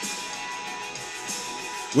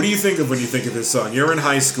 What do you think of when you think of this song? You're in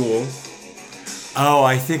high school. Oh,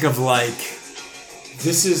 I think of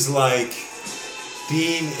this is like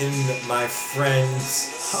being in my friend's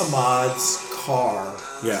Hamad's car.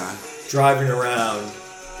 Yeah. Driving around,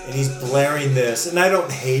 and he's blaring this, and I don't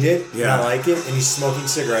hate it. Yeah. And I like it, and he's smoking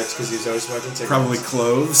cigarettes because he's always smoking cigarettes. Probably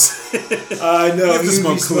cloves. No, you have to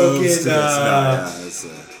smoke cloves.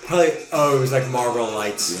 Probably. Oh, it was like Marlboro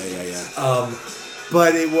Lights. Yeah.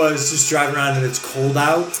 But it was just driving around and it's cold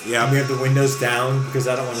out. Yeah. And we have the windows down because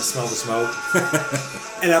I don't want to smell the smoke.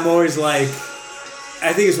 And I'm always like,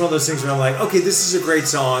 I think it's one of those things where I'm like, okay, this is a great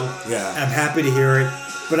song. Yeah. I'm happy to hear it,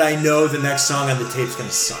 but I know the next song on the tape's gonna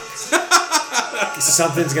suck.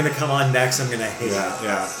 Something's gonna come on next I'm gonna hate.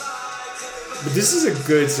 Yeah. But this is a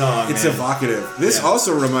good song. It's evocative. This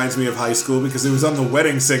also reminds me of high school because it was on the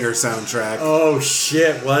Wedding Singer soundtrack. Oh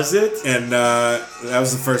shit, was it? And that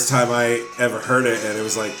was the first time I ever heard it, and it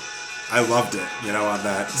was like, I loved it, on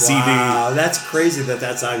that CD. Wow, that's crazy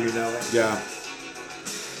that's how you know it. Yeah.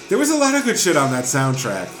 There was a lot of good shit on that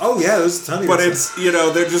soundtrack. Oh yeah, there's a ton of But good it's,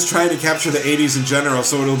 stuff. they're just trying to capture the 80s in general,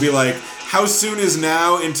 so it'll be like, How Soon Is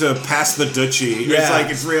Now into Past the Dutchie. Yeah. It's like,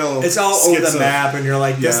 it's real. It's all over the map, and you're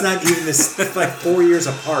like, that's not even this, like 4 years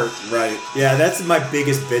apart. Right. Yeah, that's my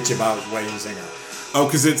biggest bitch about Wedding Singer. Oh,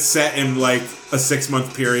 because it's set in like a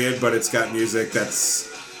 6-month period, but it's got music that's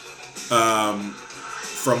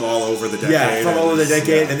from all over the decade. Yeah, from all over the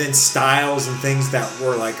decade, and then styles and things that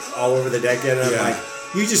were like all over the decade. And I'm like,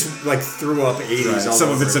 you just like threw up 80s. Right. All Some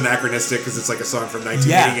over of it's it. anachronistic because it's like a song from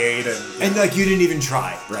 1988, and like you didn't even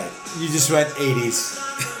try. Right. You just went 80s.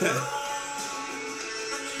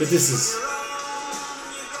 But this is.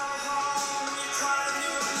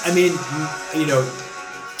 I mean,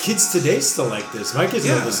 kids today still like this. My kids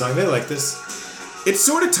know this song. They like this. It's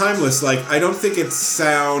sort of timeless. Like, I don't think it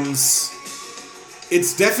sounds...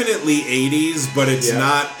 It's definitely 80s, but it's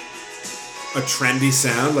not a trendy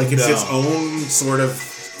sound. Like, it's its own sort of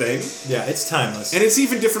thing. Yeah, it's timeless. And it's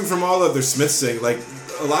even different from all other Smith sing. Like,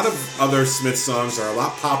 a lot of other Smith songs are a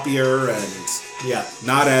lot poppier and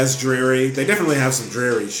not as dreary. They definitely have some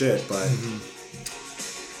dreary shit, but...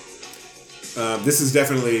 this is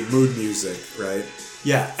definitely mood music, right?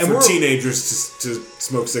 Yeah. And for teenagers to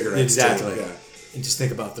smoke cigarettes. Exactly. Too. Yeah. And just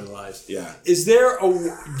think about their lives. Yeah. Do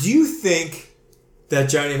you think that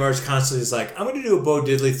Johnny Marr's constantly is like, I'm going to do a Bo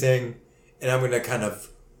Diddley thing and I'm going to kind of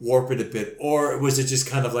warp it a bit? Or was it just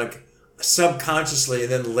kind of like subconsciously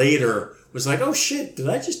and then later was like, oh shit, did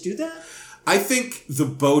I just do that? I think the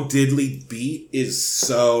Bo Diddley beat is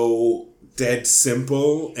so dead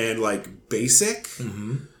simple and like basic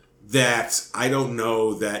that I don't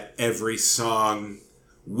know that every song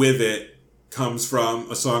with it comes from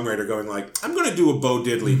a songwriter going like, I'm going to do a Bo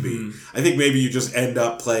Diddley beat. I think maybe you just end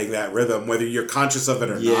up playing that rhythm, whether you're conscious of it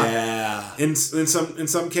or not. In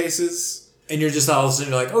some cases. And you're just all of a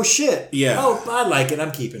sudden like, oh shit. Yeah. Oh, I like it.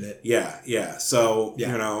 I'm keeping it. Yeah. So, you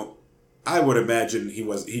know, I would imagine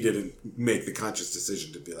he didn't make the conscious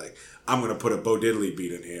decision to be like, I'm going to put a Bo Diddley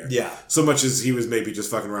beat in here. Yeah. So much as he was maybe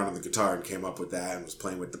just fucking around on the guitar and came up with that and was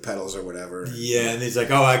playing with the pedals or whatever. Yeah, and he's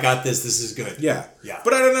like, oh, I got this. This is good. Yeah. Yeah.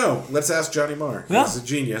 But I don't know. Let's ask Johnny Marr. Yeah. He's a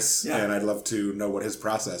genius, and I'd love to know what his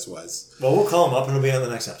process was. Well, we'll call him up and he'll be on the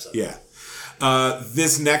next episode. Yeah.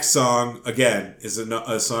 This next song, again, is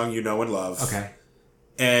a song you know and love. Okay.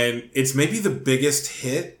 And it's maybe the biggest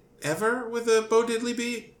hit ever with a Bo Diddley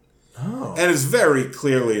beat. Oh. And it's very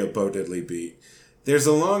clearly a Bo Diddley beat. There's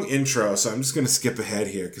a long intro, so I'm just going to skip ahead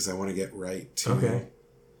here because I want to get right to...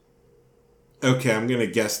 Okay, I'm going to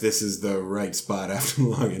guess this is the right spot after the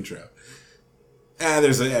long intro.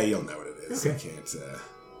 You'll know what it is. Okay. I can't...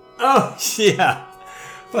 Oh, yeah.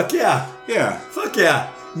 Fuck yeah. Yeah. Fuck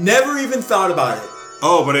yeah. Never even thought about it.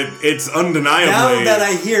 Oh, but it's undeniably... Now that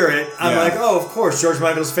I hear it, I'm like, oh, of course, George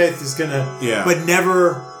Michael's Faith is going to... Yeah. But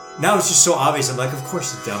never... Now it's just so obvious. I'm like, of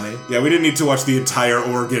course, the dummy. Yeah, we didn't need to watch the entire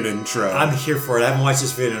organ intro. I'm here for it. I haven't watched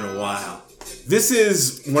this video in a while. This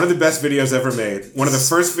is one of the best videos ever made. One of the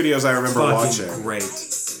first videos I remember watching. Great.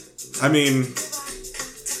 I mean,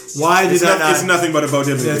 why did I not? It's nothing but a Bo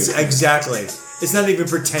Diddley beat. Exactly. It's not even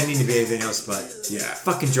pretending to be anything else, but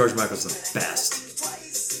fucking George Michael's the best.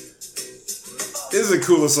 This is the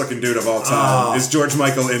coolest looking dude of all time. Is George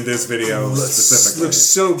Michael in this video specifically? Looks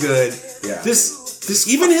so good. Yeah.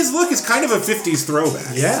 Even his look is kind of a 50s throwback.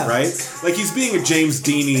 Yeah. Right? Like he's being a James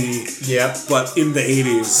Deany, but in the 80s.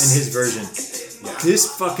 In his version. Yeah. This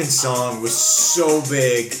fucking song was so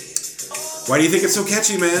big. Why do you think it's so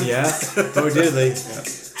catchy, man? Yeah. Bo Diddley.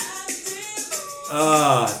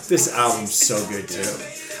 This album's so good too.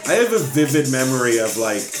 I have a vivid memory of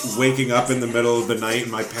like waking up in the middle of the night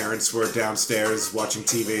and my parents were downstairs watching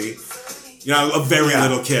TV. You know, a very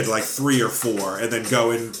little kid, like 3 or 4, and then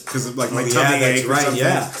going because like my tummy ache or something.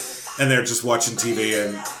 Yeah. And they're just watching TV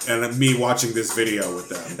and me watching this video with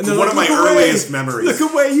them. And one of my earliest memories.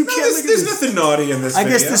 Look away, you can't look at this. There's nothing naughty in this video.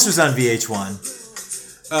 I guess this was on VH1.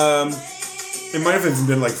 It might have even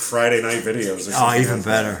been like Friday night videos or something. Oh, even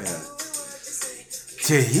better. Yeah.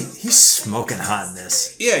 Dude, he's smoking hot in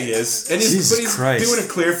this. Yeah, he is. And he's doing a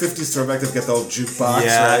clear 50s throwback. They've got the old jukebox,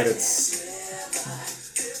 right?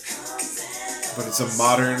 But it's a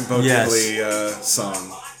modern Bo Diddley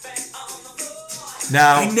song.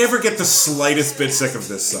 Now, I never get the slightest bit sick of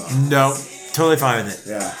this song. No, totally fine with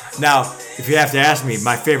it. Yeah. Now, if you have to ask me,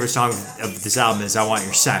 my favorite song of this album is I Want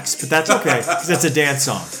Your Sex. But that's okay, because that's a dance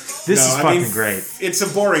song. This is fucking great. It's a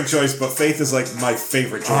boring choice, but Faith is like my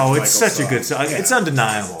favorite George Michael it's such song. A good song. Yeah. It's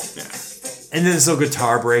undeniable. Yeah. And then this little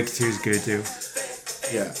guitar break, too, is good, too.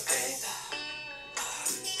 Yeah.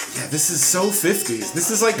 Yeah, this is so 50s.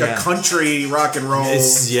 This is like a country rock and roll.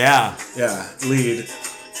 Yeah, lead.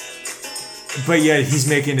 But yeah, he's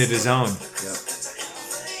making it his own.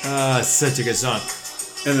 Yeah. Such a good song.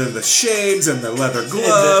 And then the shades and the leather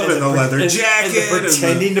glove and the leather jacket. And the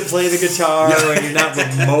pretending to play the guitar when you're not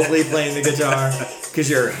remotely playing the guitar because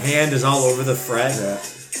your hand is all over the fret. Yeah.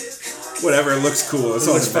 Whatever, it looks cool. It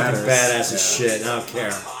looks fucking badass as shit. I don't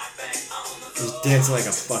care. He's dancing like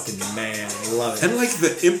a fucking man. I love it. And like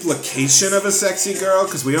the implication of a sexy girl,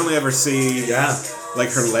 because we only ever see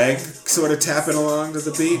like her leg sort of tapping along to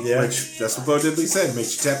the beat. Yeah. Which that's what Bo Diddley said.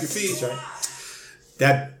 Makes you tap your feet. That's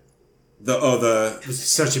right. It was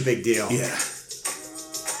such a big deal. Yeah.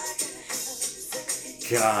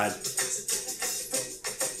 God.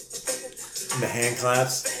 And the hand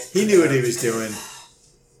claps. He knew what he was doing.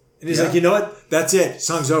 And he's like, you know what? That's it.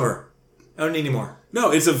 Song's over. I don't need any more.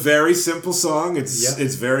 No, it's a very simple song.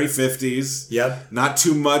 It's very 50s. Yep. Not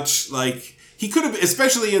too much like he could have,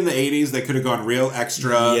 especially in the 80s, they could have gone real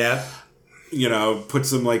extra. Yeah. You know, put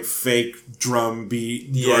some like fake drum beat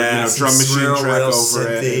or drum machine real track over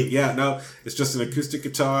synthy. it. And, yeah, no, it's just an acoustic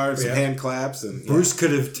guitar, some hand claps, and Bruce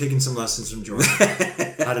could have taken some lessons from George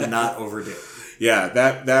how to not overdo. Yeah,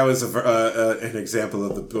 that was an example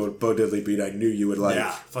of the Bo Diddley beat I knew you would like.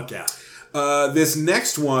 Yeah, fuck yeah. This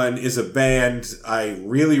next one is a band I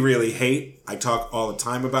really, really hate. I talk all the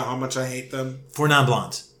time about how much I hate them. Four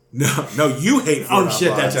Non-Blondes. No, you hate Four Non-Blondes.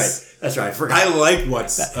 Shit, that's right. That's right. I forgot. I like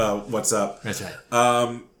What's Up. That's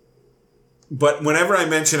right. But whenever I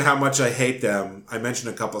mention how much I hate them, I mention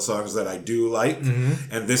a couple songs that I do like,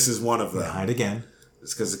 and this is one of them. Hide again.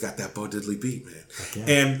 It's because it got that Bo Diddley beat, man.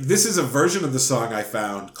 Okay. And this is a version of the song I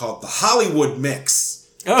found called the Hollywood Mix.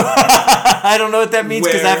 I don't know what that means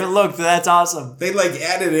because I Where- haven't looked, but that's awesome. They like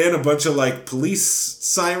added in a bunch of like police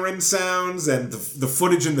siren sounds, and the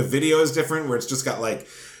footage in the video is different, where it's just got like,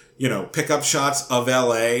 you know, pickup shots of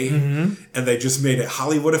LA, and they just made it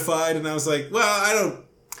Hollywoodified. And I was like, well, I don't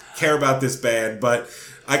care about this band, but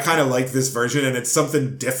I kind of like this version, and it's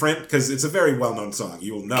something different because it's a very well-known song.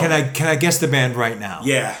 You will know. Can I guess the band right now?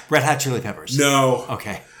 Yeah. Red Hot Chili Peppers. No.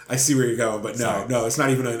 Okay. I see where you're going, but Sorry. no, it's not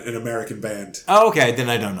even an American band. Oh, okay. Then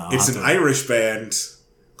I don't know. It's an Irish band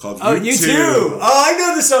called Oh, U2. U2. Oh, I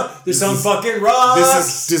know the song. This song fucking rocks. This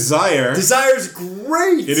is Desire. Desire's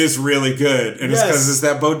great. It is really good, and it's because it's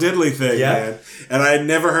that Bo Diddley thing, man. And I had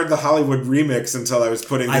never heard the Hollywood remix until I was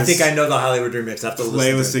putting this I think I know the Hollywood remix. I have to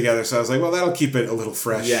listen playlist to it. together, so I was like, well, that'll keep it a little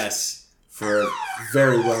fresh. Yes. For a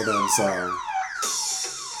very well-known song.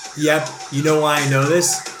 Yep. You know why I know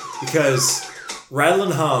this? Because Rattle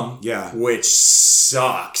and Hum, which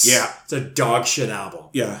sucks. Yeah. It's a dog shit album.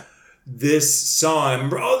 Yeah. This song,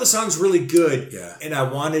 the song's really good. Yeah. And I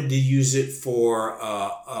wanted to use it for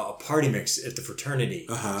a party mix at the fraternity.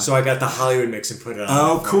 So I got the Hollywood mix and put it on.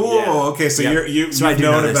 Oh, cool. Yeah. Okay, so you've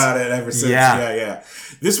known about it ever since. Yeah.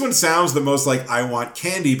 This one sounds the most like I Want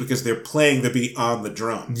Candy because they're playing the beat on the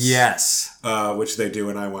drums. Yes. Which they do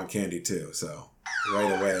in I Want Candy too. So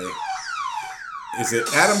right away. Is it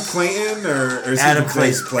Adam Clayton or is Adam he the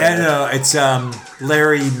bass Clayton? player? No, it's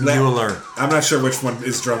Larry Mueller. I'm not sure which one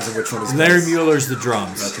is drums and which one is Larry bass. Mueller's the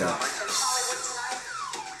drums. Okay.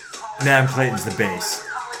 And Adam Clayton's the bass.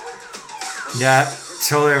 Yeah,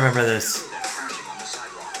 totally remember this.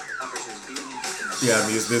 Yeah,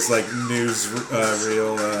 this like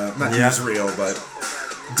newsreel, not newsreel, but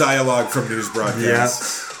dialogue from news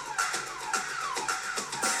broadcasts.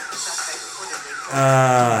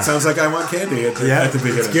 Sounds like I Want Candy at the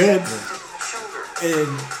beginning. It's good.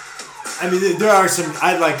 And I mean, there are some.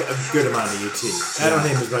 I like a good amount of UT. I don't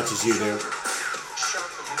hate him as much as you do.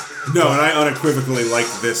 No, and I unequivocally like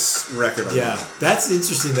this record. Yeah, that's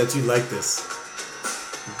interesting that you like this.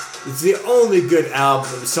 It's the only good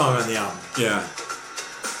song on the album. Yeah.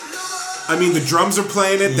 I mean, the drums are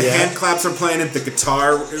playing it, the hand claps are playing it, the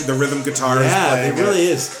guitar, the rhythm guitar is playing it. Yeah, it really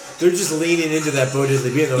is. They're just leaning into that Bo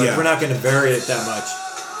Diddley Beat. They're like, we're not going to vary it that much.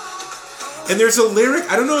 And there's a lyric,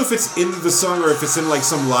 I don't know if it's in the song or if it's in like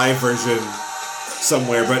some live version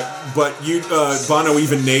somewhere, but Bono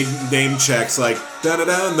even name checks like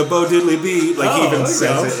da-da-da and the Bo Diddley Beat, like he even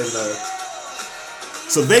says it in the...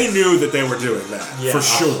 So they knew that they were doing that, for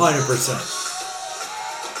sure. 100%.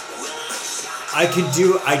 I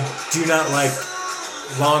do not like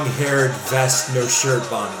long-haired vest, no shirt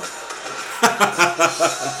Bono.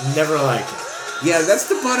 Never liked it. Yeah, that's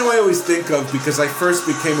the Bono I always think of because I first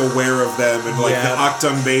became aware of them in like the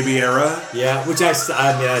Octum Baby era. Yeah, which I still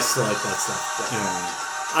like that stuff.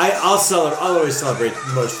 I'll always celebrate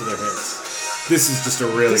most of their hits. This is just a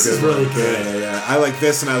really good one. This is really good. Yeah. I like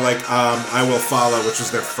this, and I like I Will Follow, which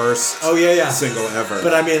was their first single ever.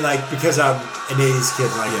 But I mean, like, because I'm an 80s kid,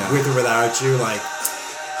 like, With or Without You, like,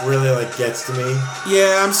 really, like, gets to me.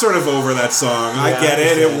 Yeah, I'm sort of over that song. I get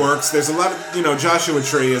it. It works. There's a lot of, Joshua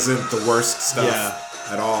Tree isn't the worst stuff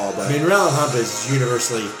at all. But I mean, Rattle and Hump is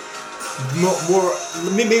universally more,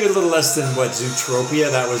 maybe a little less than what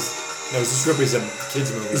Zootropia, Zootropia's a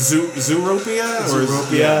kid's movie. Zootropia?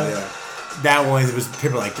 Zootropia. Yeah. That one was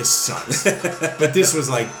people like, this sucks. But this was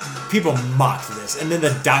like, people mocked this. And then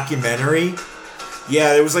the documentary.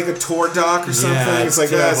 Yeah, it was like a tour doc or something. Yeah, it's like,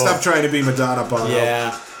 stop trying to be Madonna Bono.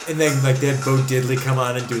 Yeah. And then like they had Bo Diddley come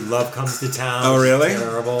on and do Love Comes to Town. Oh, really?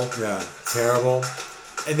 Terrible. Yeah. Terrible.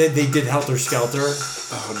 And then they did Helter Skelter.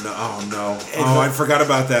 Oh no. I forgot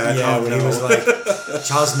about that. Yeah, when he was like,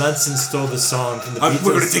 Charles Manson stole the song from the Beatles.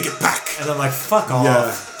 We're going to take it back. And I'm like, fuck off.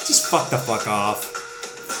 Yeah. Just fuck the fuck off.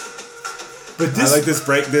 But this, I like this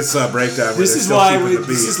breakdown. This is why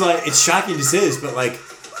this is like, it's shocking to say this, but like,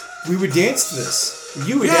 we would dance to this.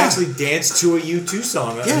 You would actually dance to a U2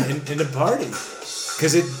 song in a party.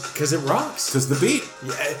 Because it rocks. Because the beat.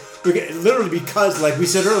 Yeah, literally because, like we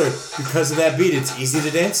said earlier, because of that beat, it's easy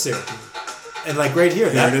to dance to. And like right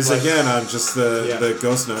here. There it is again on just the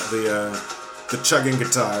ghost note, the chugging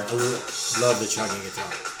guitar. I love the chugging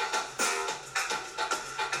guitar.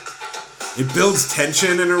 It builds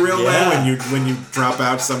tension in a real way when you drop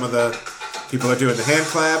out some of the people are doing the hand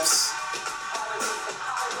claps.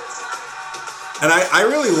 And I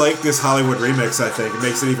really like this Hollywood remix, I think. It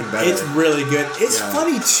makes it even better. It's really good. It's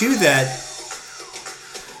funny, too, that...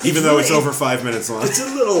 Even though it's over 5 minutes long. It's a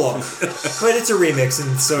little long. But it's a remix,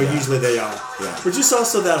 and so usually they are. Yeah. But just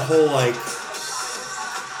also that whole, like...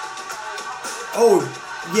 Oh,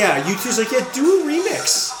 yeah, U2's like, do a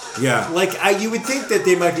remix. Yeah. Like, you would think that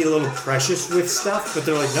they might be a little precious with stuff, but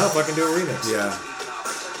they're like, no, fucking do a remix. Yeah.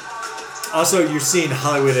 Also, you're seeing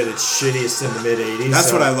Hollywood at its shittiest in the mid-'80s.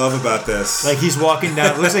 That's what I love about this. Like, he's walking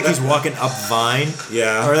down... It looks like he's walking up Vine.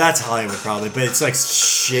 Yeah. Or that's Hollywood, probably. But it's, like,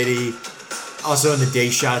 shitty. Also, in the day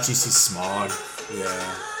shots, you see smog.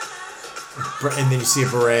 Yeah. And then you see a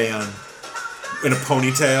beret on... In a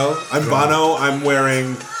ponytail. I'm Bono. I'm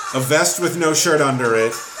wearing a vest with no shirt under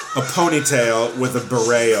it, a ponytail with a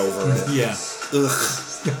beret over it. Yeah.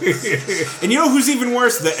 Ugh. And you know who's even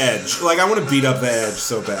worse? The Edge. Like, I want to beat up the Edge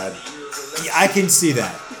so bad. Yeah, I can see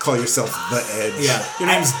that. Call yourself the Edge. Yeah. Your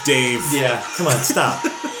name's Dave. Yeah. Come on, stop.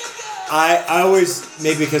 I always,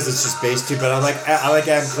 maybe because it's just bass too, but I like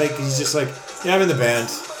Adam Clay because he's just like, yeah, I'm in the band.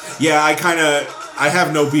 Yeah, I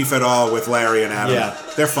have no beef at all with Larry and Adam. Yeah.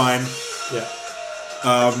 They're fine. Yeah.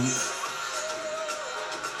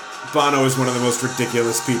 Bono is one of the most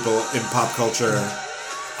ridiculous people in pop culture.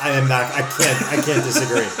 I can't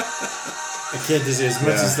disagree. I can't disagree. As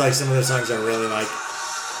much as like some of the songs I really like.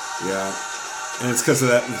 Yeah. And it's because of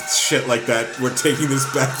that shit like that. We're taking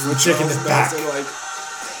this back. We're taking this back. Like,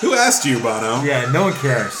 who asked you, Bono? Yeah, no one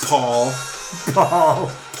cares. Paul.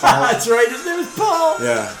 That's right. His name is Paul.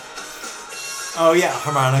 Yeah. Oh yeah,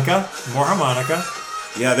 harmonica. More harmonica.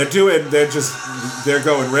 Yeah, they're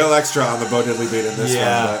going real extra on the Bo Diddley Beat in this one,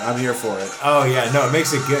 but I'm here for it. Oh yeah, no, it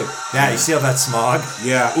makes it good. Yeah, you see all that smog?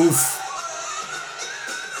 Yeah, oof.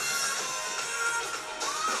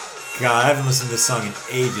 God, I haven't listened to this song in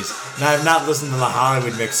ages. And I have not listened to the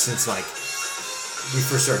Hollywood mix since like we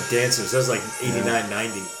first started dancing. So that was like 89,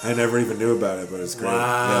 90. I never even knew about it, but it's great.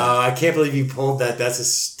 Wow, I can't believe you pulled that. That's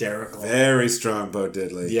hysterical. Very strong Bo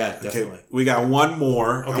Diddley. Yeah, definitely. Okay, we got one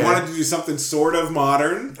more. Okay. I wanted to do something sort of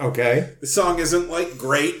modern. Okay. The song isn't like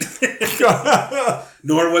great,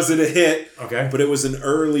 nor was it a hit. Okay. But it was an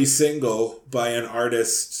early single by an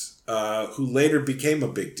artist who later became a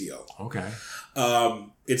big deal. Okay.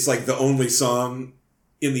 It's like the only song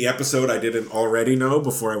in the episode I didn't already know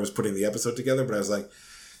before I was putting the episode together, but I was like,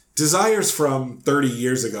 Desire's from 30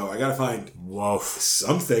 years ago. I gotta find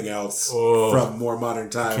something else from more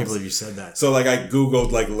modern times. I can't believe you said that. So like I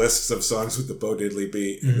Googled like lists of songs with the Bo Diddley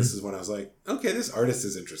Beat, and this is when I was like, okay, this artist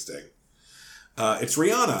is interesting. It's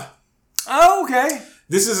Rihanna. Oh, okay.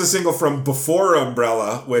 This is a single from Before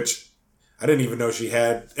Umbrella, which I didn't even know she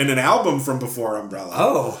had, and an album from Before Umbrella.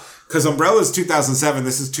 Oh. Because Umbrella's 2007,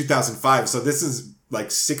 this is 2005, so this is like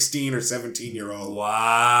 16 or 17-year-old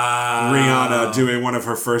Rihanna doing one of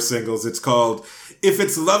her first singles. It's called If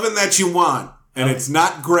It's Lovin' That You Want, and it's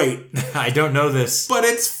not great. I don't know this. But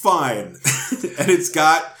it's fine. And it's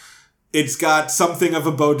got something of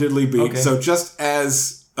a Bo Diddley Beat. Okay. So just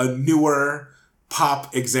as a newer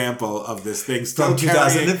pop example of this thing. From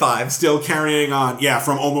 2005. Still carrying on. Yeah,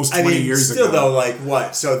 from almost 20 years ago. Still though, like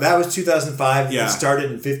what? So that was 2005. Yeah. It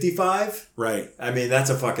started in 55? Right. I mean, that's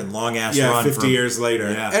a fucking long ass run. run. 50 years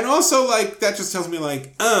later. Yeah. And also, like, that just tells me,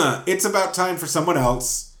 like, it's about time for someone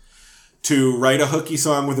else to write a hooky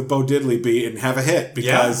song with a Bo Diddley Beat and have a hit.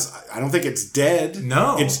 Because I don't think it's dead.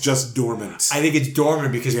 No. It's just dormant. I think it's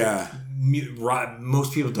dormant because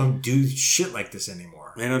most people don't do shit like this anymore.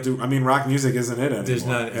 They don't do. I mean, rock music isn't it anymore. There's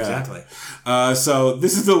not exactly. So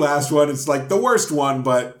this is the last one. It's like the worst one,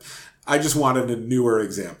 but I just wanted a newer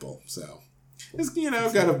example. So it's,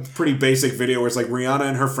 I've got a pretty basic video where it's like Rihanna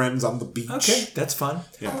and her friends on the beach. Okay, that's fun.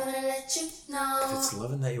 Yeah. If it's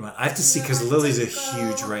loving that you want, I have to see because Lily's a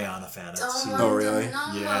huge Rihanna fan. Oh really?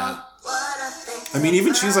 Yeah. I mean,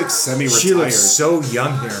 even she's like semi-retired. She looks so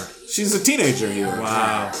young here. She's a teenager here.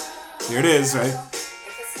 Wow. Here it is, right?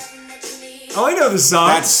 Oh, I know the song.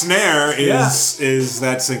 That snare is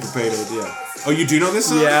that syncopated, yeah. Oh, you do know this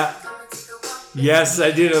song? Yeah. Yes,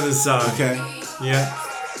 I do know this song. Okay. Yeah.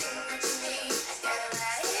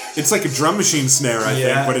 It's like a drum machine snare, I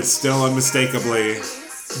think, but it's still unmistakably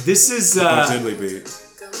this is Bo Diddley Beat.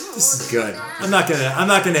 This is good. I'm not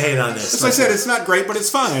gonna hate on this. As I said, it's not great, but it's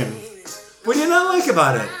fine. What do you not like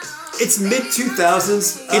about it? It's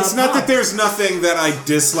mid-2000s. It's not that there's nothing that I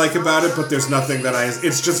dislike about it, but there's nothing that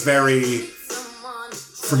it's just very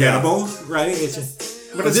forgettable, right?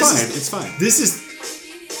 But it's fine. It's fine. This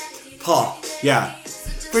is Paul. Yeah.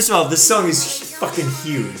 First of all, this song is fucking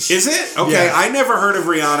huge. Is it? Okay, I never heard of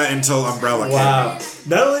Rihanna until Umbrella came. Wow.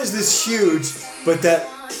 Not only is this huge, but that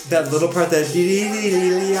little part, that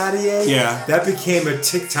that became a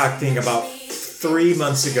TikTok thing about 3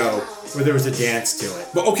 months ago, where there was a dance to it.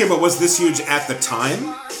 But was this huge at the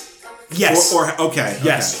time? Yes.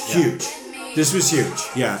 Yes, huge. This was huge.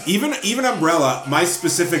 Yeah. Even Umbrella, my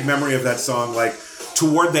specific memory of that song, like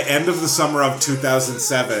toward the end of the summer of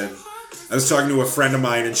 2007, I was talking to a friend of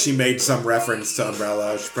mine, and she made some reference to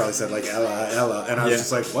Umbrella. She probably said, like, Ella, Ella. And I was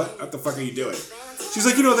just like, what the fuck are you doing? She's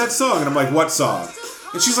like, you know that song? And I'm like, what song?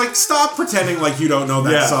 And she's like, stop pretending like you don't know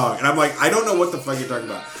that song. And I'm like, I don't know what the fuck you're talking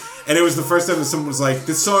about. And it was the first time that someone was like,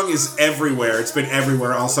 this song is everywhere. It's been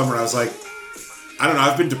everywhere all summer. And I was like, I don't know.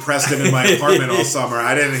 I've been depressed in my apartment all summer.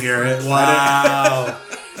 I didn't hear it. Wow.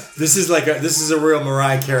 This is a real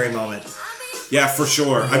Mariah Carey moment. Yeah, for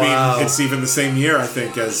sure. Wow. I mean, it's even the same year, I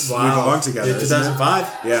think, as We Belong Together.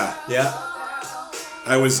 2005. Yeah. Yeah.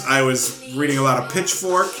 I was reading a lot of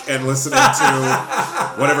Pitchfork and listening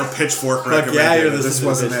to whatever Pitchfork recommended. Yeah, this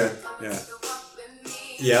wasn't it. Yeah.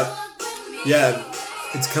 Yep. Yeah.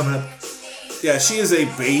 It's coming up. Yeah, she is a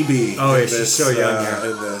baby. Oh, yeah, she's so young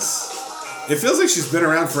here. In this. It feels like she's been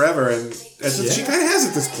around forever, and she kind of has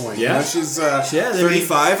at this point. Yeah. You know, she's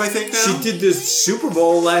 35, I think, now. She did this Super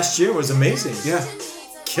Bowl last year. It was amazing. Yeah.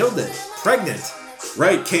 Killed it. Pregnant.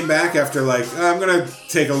 Right. Came back after, like, I'm going to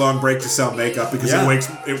take a long break to sell makeup because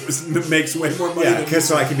it makes way more money. Yeah,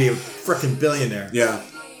 so I can be a freaking billionaire. Yeah.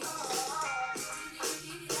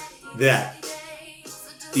 That.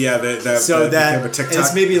 Yeah, that became a TikTok. And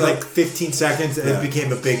it's maybe like 15 seconds, and it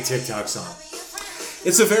became a big TikTok song.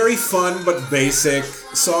 It's a very fun but basic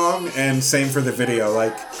song, and same for the video.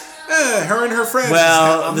 Like, her and her friends.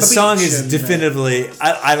 Well, the song is definitively.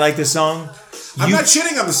 I like the song. I'm not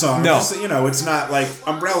shitting on the song. No, just, it's not like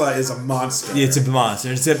Umbrella is a monster. It's a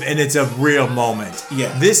monster. It's a real moment.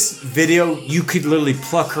 Yeah. This video, you could literally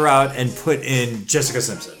pluck her out and put in Jessica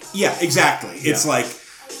Simpson. Yeah, exactly. Yeah. It's like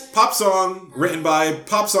pop song written by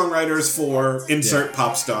pop songwriters for insert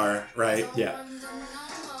pop star, right? Yeah.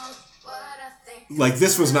 Like,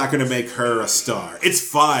 this was not going to make her a star. It's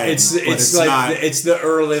fine. It's like not. It's the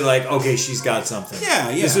early, like, okay, she's got something. Yeah,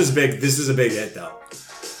 yeah. This was big. This was a big hit, though.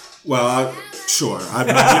 Well, sure. I'm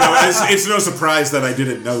not, it's no surprise that I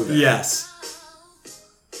didn't know that. Yes.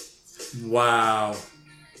 Wow.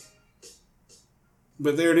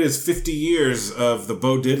 But there it is, 50 years of the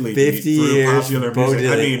Bo Diddley Beat 50 years popular Bo music.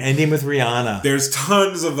 Diddley, I mean, ending with Rihanna. There's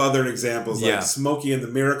tons of other examples. Like Smokey and the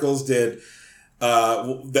Miracles did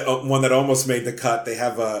one that almost made the cut. They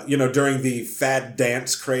have during the fad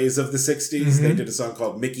dance craze of the 60s, they did a song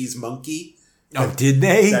called Mickey's Monkey. Oh, did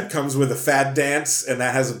they? That comes with a fad dance, and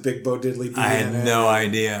that has a big Bo Diddley beat. I had no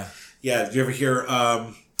idea. Yeah, did you ever hear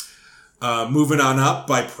Moving On Up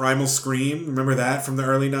by Primal Scream? Remember that from the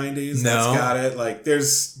early 90s? No. That's got it. Like,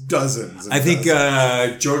 there's dozens. I think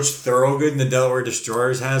George Thorogood and the Delaware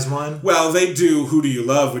Destroyers has one. Well, they do Who Do You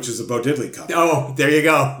Love, which is a Bo Diddley cover. Oh, there you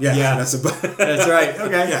go. Yeah. That's right.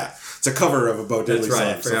 Okay. Yeah. It's a cover of a Bo Diddley song.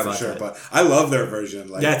 I forgot about that. But I love their version.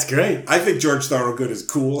 Like, that's great. I think George Thorogood is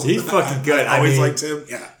cool. He's fucking good. I always liked him.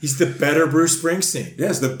 Yeah. He's the better Bruce Springsteen.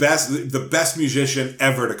 Yes, the best musician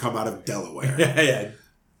ever to come out of Delaware. Yeah.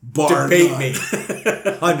 Bar Debate none. me.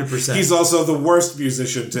 100%. He's also the worst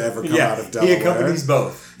musician to ever come out of Delaware. He accompanies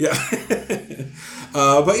both. Yeah.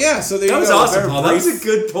 But yeah, so there you go. That was awesome, Paul. That was a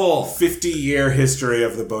good pull. 50-year history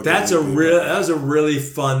of the Bo Diddley. That was a really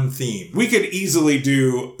fun theme. We could easily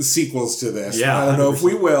do sequels to this. Yeah, I don't 100%. know if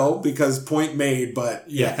we will, because point made, but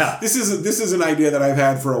yeah. This is an idea that I've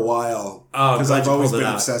had for a while. Because I've always been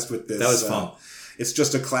obsessed with this. That was fun. It's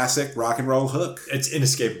just a classic rock and roll hook. It's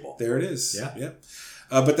inescapable. There it is. Yeah. Yep.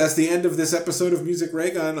 But that's the end of this episode of Music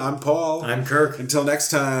Ray Gun. I'm Paul. I'm Kirk. Until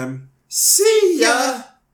next time. See ya!